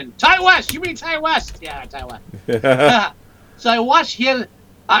chimed in. Ty West, you mean Ty West? Yeah, Ty West. So I watched.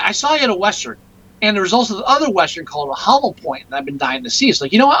 I saw he had a Western, and there was also the other Western called Hollow Point that I've been dying to see. It's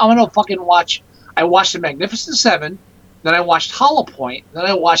like, you know what? I'm gonna fucking watch. I watched The Magnificent Seven, then I watched Hollow Point, then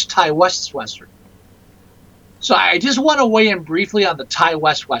I watched Ty West's Western. So I just want to weigh in briefly on the Ty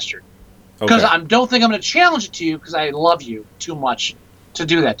West Western, because I don't think I'm going to challenge it to you because I love you too much to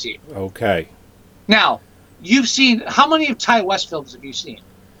do that to you. Okay. Now, you've seen, how many of Ty West films have you seen?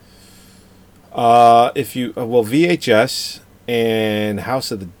 VHS, and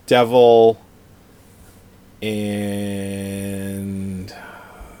House of the Devil, and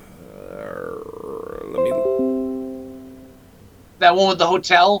let me. That one with the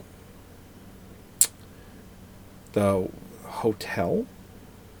hotel. The hotel.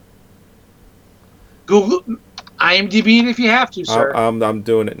 Google IMDb it if you have to, sir. I'm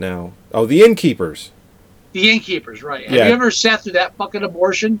doing it now. Oh, The Innkeepers. The Innkeepers, right? Yeah. Have you ever sat through that fucking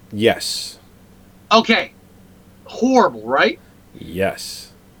abortion? Yes. Okay. Horrible, right?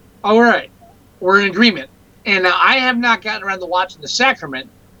 Yes. All right. We're in agreement. And now I have not gotten around to watching The Sacrament,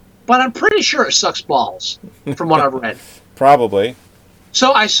 but I'm pretty sure it sucks balls from what I've read. Probably.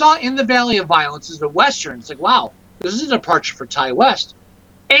 So I saw In the Valley of Violence as a Western. It's like, wow, this is a departure for Ty West.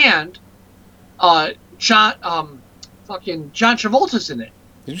 And John Travolta's in it.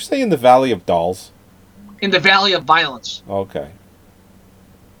 Did you say In the Valley of Dolls? In the Valley of Violence. Okay.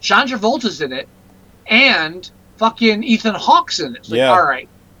 John Travolta's in it, and fucking Ethan Hawke's in it. It's like, Yeah. all right,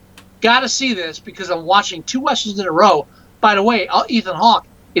 gotta see this because I'm watching two westerns in a row. By the way, Ethan Hawke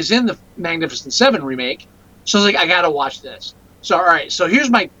is in the Magnificent Seven remake, so I was like, I gotta watch this. So all right, so here's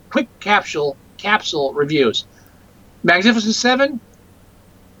my quick capsule reviews. Magnificent Seven,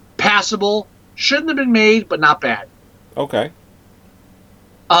 passable, shouldn't have been made, but not bad. Okay.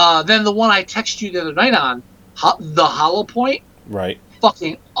 Then the one I texted you the other night on, The Hollow Point, Right.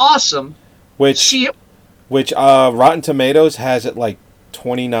 fucking awesome. Which Rotten Tomatoes has it like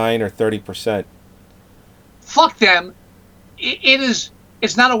 29 or 30%. Fuck them.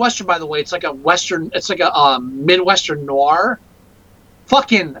 It's not a Western, by the way. It's like a Western, it's like a Midwestern noir.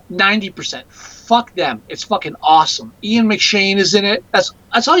 Fucking 90%. Fuck them. It's fucking awesome. Ian McShane is in it. That's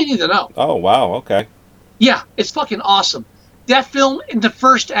all you need to know. Oh, wow. Okay. Yeah, it's fucking awesome. That film, in the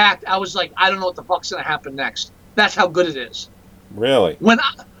first act, I was like, I don't know what the fuck's going to happen next. That's how good it is. Really? When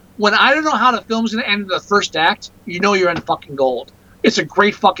I don't know how the film's going to end in the first act, you know you're in fucking gold. It's a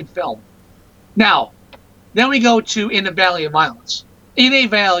great fucking film. Now, then we go to In a Valley of Violence. In a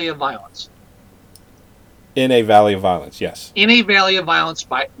Valley of Violence. In a Valley of Violence, yes. In a Valley of Violence,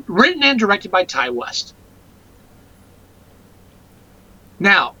 written and directed by Ty West.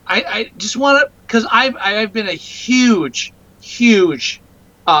 Now, I just want to, because I've been a huge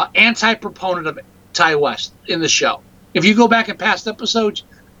anti-proponent of Ty West in the show. If you go back in past episodes,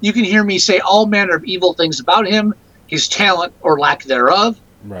 you can hear me say all manner of evil things about him, his talent or lack thereof,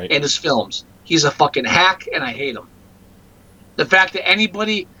 Right. and his films. He's a fucking hack, and I hate him. The fact that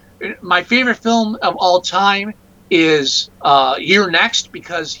my favorite film of all time is You're Next,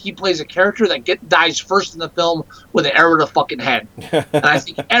 because he plays a character that dies first in the film with an arrow to the fucking head. And I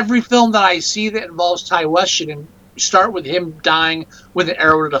think every film that I see that involves Ty West should start with him dying with an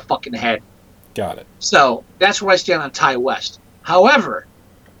arrow to the fucking head. Got it. So that's where I stand on Ty West. However,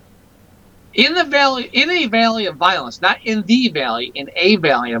 in a valley of violence, not in the valley, in a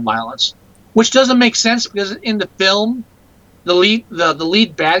valley of violence, which doesn't make sense because in the film, the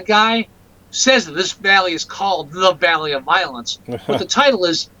lead bad guy says that this valley is called the Valley of Violence, but the title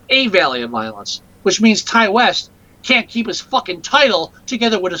is A Valley of Violence, which means Ty West can't keep his fucking title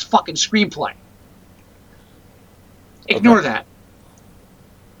together with his fucking screenplay. Ignore that.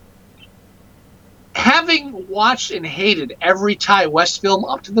 Having watched and hated every Ty West film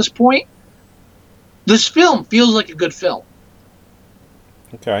up to this point, this film feels like a good film.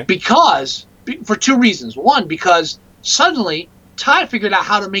 Okay. For two reasons. One, because suddenly Ty figured out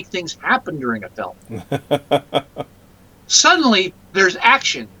how to make things happen during a film. Suddenly there's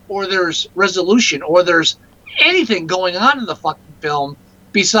action, or there's resolution, or there's anything going on in the fucking film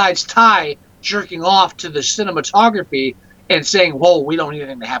besides Ty jerking off to the cinematography and saying, whoa, we don't need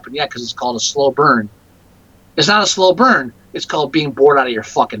anything to happen yet because it's called a slow burn. It's not a slow burn. It's called being bored out of your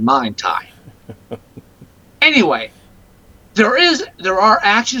fucking mind, Ty. Anyway, there are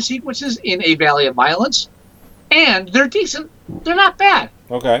action sequences in A Valley of Violence, and they're decent. They're not bad.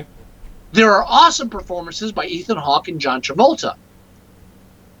 Okay. There are awesome performances by Ethan Hawke and John Travolta.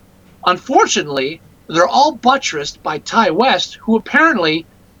 Unfortunately, they're all buttressed by Ty West, who apparently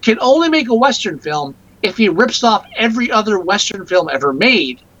can only make a Western film if he rips off every other Western film ever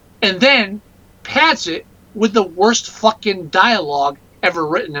made and then pads it with the worst fucking dialogue ever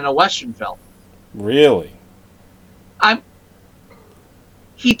written in a Western film. Really? I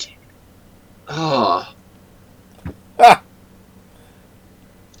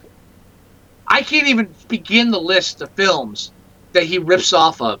can't even begin the list of films that he rips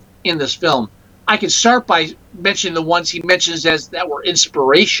off of in this film. I can start by mentioning the ones he mentions as that were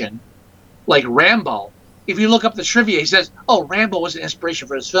inspiration, like Rambo. If you look up the trivia, he says, oh, Rambo was an inspiration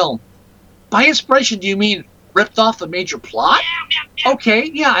for this film. By inspiration, do you mean ripped off the major plot? Okay,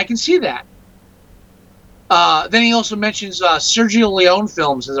 yeah, I can see that. Then he also mentions Sergio Leone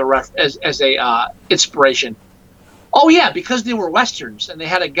films as a inspiration. Oh yeah, because they were westerns and they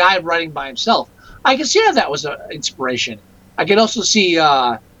had a guy writing by himself. I can see how that was an inspiration. I could also see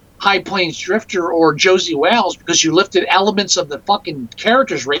High Plains Drifter or Josie Wales because you lifted elements of the fucking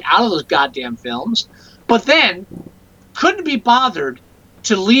characters right out of those goddamn films, but then couldn't be bothered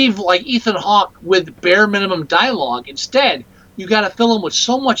to leave like Ethan Hawke with bare minimum dialogue. Instead, you got to fill him with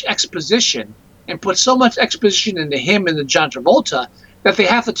so much exposition and put so much exposition into him and the John Travolta that they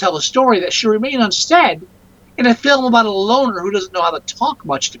have to tell a story that should remain unsaid in a film about a loner who doesn't know how to talk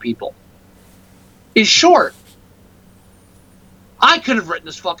much to people. In short, I could have written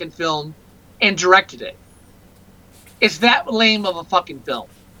this fucking film and directed it. It's that lame of a fucking film.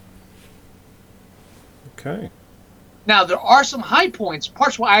 Okay. Now, there are some high points,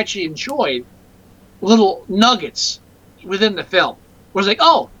 parts where I actually enjoyed, little nuggets within the film. Where it's like,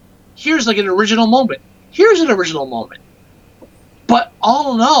 oh, here's like an original moment. Here's an original moment. But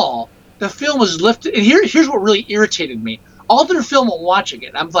all in all, the film was lifted. And here's what really irritated me. All through the film while watching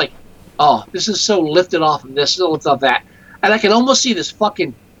it, I'm like, oh, this is so lifted off of this, so lifted off that. And I can almost see this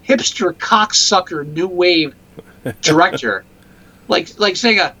fucking hipster cocksucker new wave director like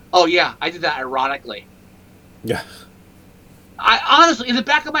saying, oh yeah, I did that ironically. Yeah. I honestly, in the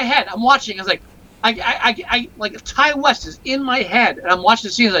back of my head, I'm watching. I was like, I like Ty West is in my head, and I'm watching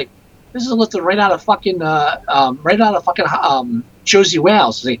the scene. Like, this is lifted right out of fucking, Josie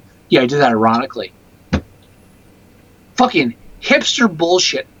Wales. Like, yeah, I did that ironically. Fucking hipster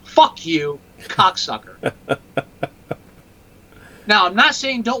bullshit. Fuck you, cocksucker. Now, I'm not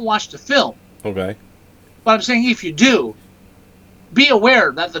saying don't watch the film. Okay. But I'm saying if you do, be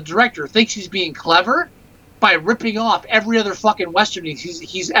aware that the director thinks he's being clever by ripping off every other fucking Western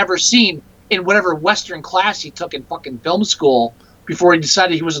he's ever seen in whatever Western class he took in fucking film school before he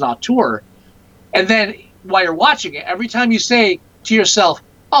decided he was an auteur. And then while you're watching it, every time you say to yourself,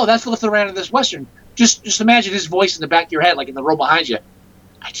 oh, that's lifted right out of this Western, just imagine his voice in the back of your head, like in the row behind you.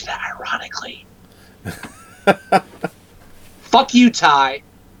 I did that ironically. Fuck you, Ty.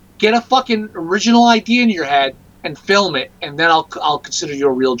 Get a fucking original idea in your head and film it, and then I'll consider you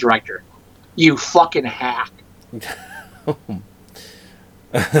a real director. You fucking hack. And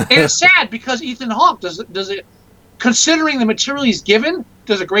it's sad because Ethan Hawke does it. Considering the material he's given,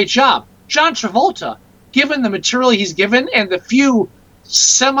 does a great job. John Travolta, given the material he's given and the few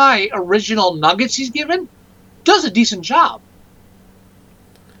semi-original nuggets he's given, does a decent job.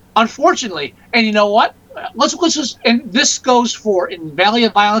 Unfortunately, and you know what? Let's just, and this goes for in Valley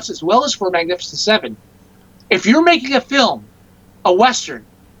of Violence as well as for Magnificent Seven. If you're making a film, a Western,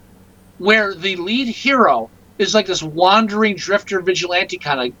 where the lead hero is like this wandering drifter vigilante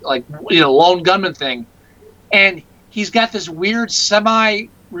kind of like, lone gunman thing, and he's got this weird semi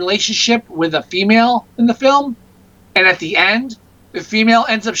relationship with a female in the film, and at the end the female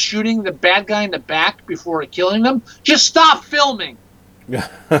ends up shooting the bad guy in the back before killing them, just stop filming.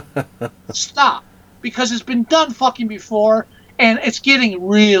 Stop, because it's been done fucking before and it's getting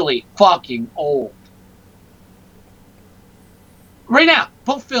really fucking old. Right now,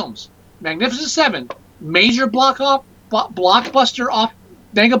 both films, Magnificent Seven, major blockbuster off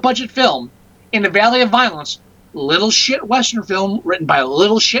mega budget film, in the Valley of Violence, little shit Western film written by a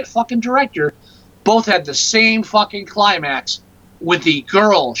little shit fucking director, both had the same fucking climax with the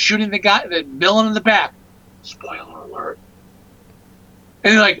girl shooting the villain in the back. Spoiler alert.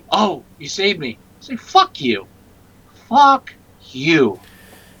 And they're like, oh, you saved me. Say, fuck you. Fuck you.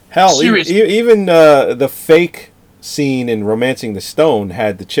 Hell, even the fake scene in Romancing the Stone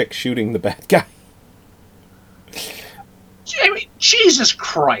had the chick shooting the bad guy. I mean, Jesus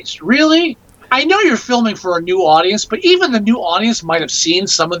Christ, really? I know you're filming for a new audience, but even the new audience might have seen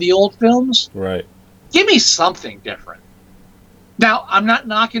some of the old films. Right. Give me something different. Now, I'm not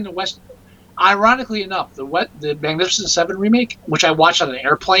knocking the West. Ironically enough, the Magnificent Seven remake, which I watched on an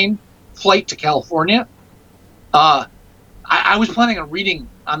airplane flight to California, I was planning on reading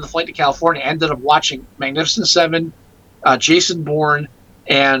on the flight to California. I ended up watching Magnificent Seven, Jason Bourne,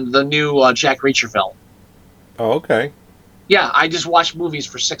 and the new Jack Reacher film. Oh, okay. Yeah, I just watched movies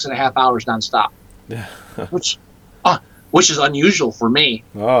for 6.5 hours nonstop, which is unusual for me.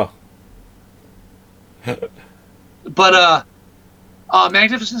 Oh. But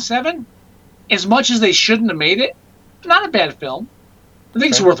Magnificent Seven, as much as they shouldn't have made it, not a bad film. I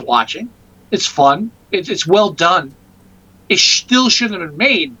think it's worth watching. It's fun. It's well done. It still shouldn't have been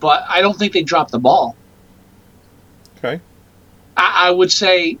made, but I don't think they dropped the ball. Okay. I would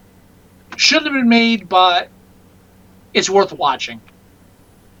say shouldn't have been made, but it's worth watching.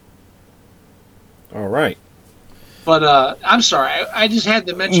 All right. But I'm sorry, I just had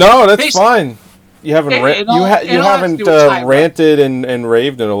to mention. No, that's fine. You haven't It- ra- it all- you, ha- it you all has to haven't do with Ty West. ranted and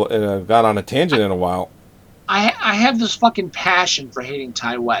raved and got on a tangent in a while. I have this fucking passion for hating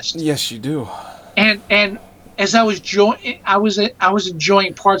Ty West, Yes, you do. and as I was I was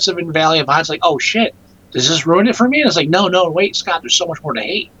enjoying parts of In Valley of High. It's like, oh shit, does this ruin it for me? And it's like, no, wait, Scott, there's so much more to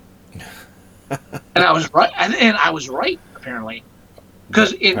hate. And I was right, and I was right apparently,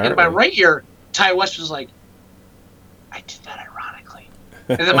 because in my Apparently. right ear, Ty West was like, I did that ironically,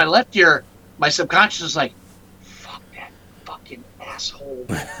 and then my left ear, my subconscious was like, fuck that fucking asshole.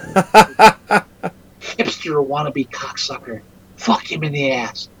 Hipster wannabe cocksucker. Fuck him in the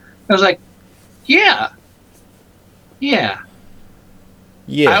ass. I was like, yeah. Yeah.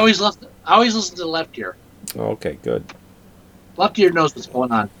 I always listen to the left ear. Okay, good. Left ear knows what's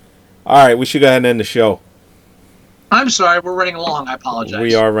going on. All right, we should go ahead and end the show. I'm sorry, we're running long. I apologize.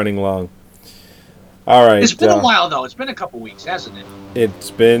 We are running long. All right. It's been a while though. It's been a couple weeks, hasn't it?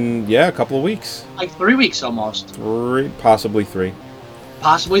 It's been, a couple of weeks. Like 3 weeks almost. Possibly 3.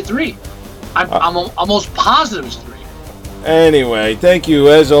 Possibly 3. I'm almost positive it's 3. Anyway, thank you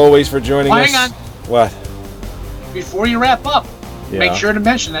as always for joining us. Hang on. What? Before you wrap up, Yeah. make sure to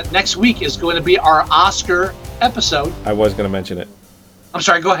mention that next week is going to be our Oscar episode. I was going to mention it. I'm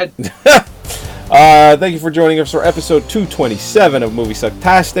sorry, go ahead. Thank you for joining us for episode 227 of Movie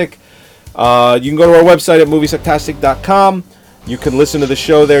Sucktastic. You can go to our website at moviesucktastic.com. You can listen to the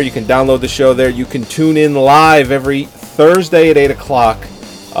show there. You can download the show there. You can tune in live every Thursday at 8 o'clock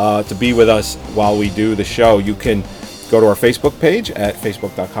to be with us while we do the show. You can go to our Facebook page at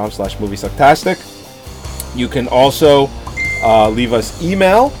facebook.com/moviesucktastic. You can also leave us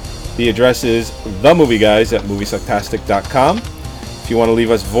email. The address is themovieguys@moviesucktastic.com. If you want to leave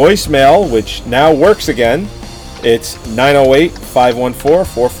us voicemail, which now works again, it's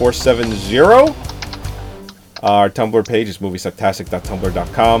 908-514-4470. Our Tumblr page is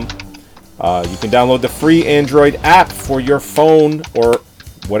moviesucktastic.tumblr.com. You can download the free Android app for your phone or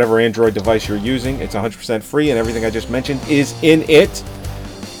whatever Android device you're using. It's 100% free, and everything I just mentioned is in it.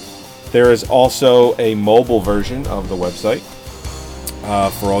 There is also a mobile version of the website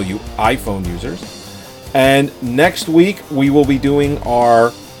for all you iPhone users. And next week, we will be doing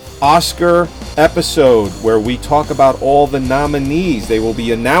our Oscar episode where we talk about all the nominees. They will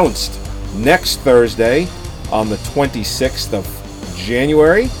be announced next Thursday on the 26th of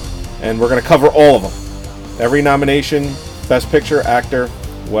January, and we're going to cover all of them. Every nomination, Best Picture, Actor,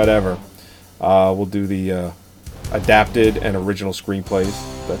 whatever. We'll do the adapted and original screenplays.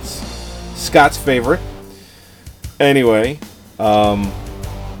 That's Scott's favorite. Anyway,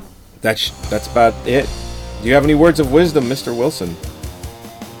 that's about it. Do you have any words of wisdom, Mr. Wilson?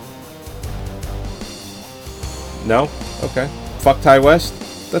 No? Okay. Fuck Ty West?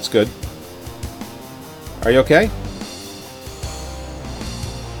 That's good. Are you okay?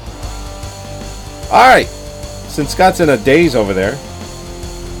 Alright. Since Scott's in a daze over there,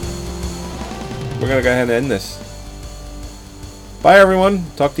 we're going to go ahead and end this. Bye, everyone.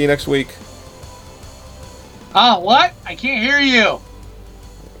 Talk to you next week. Oh, what? I can't hear you.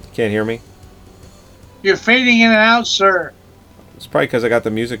 Can't hear me? You're fading in and out, sir. It's probably because I got the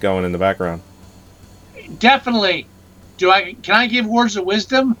music going in the background. Definitely. Can I give words of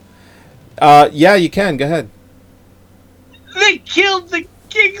wisdom? Yeah, you can. Go ahead. They killed the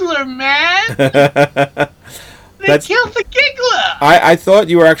giggler, man. They That's- killed the giggler. I thought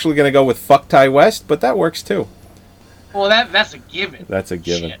you were actually going to go with Fuck Ty West, but that works too. Well, that's a given. That's a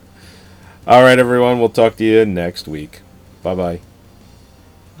given. Shit. All right, everyone. We'll talk to you next week. Bye-bye.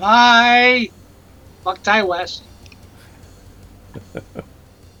 Bye. Fuck Ty West.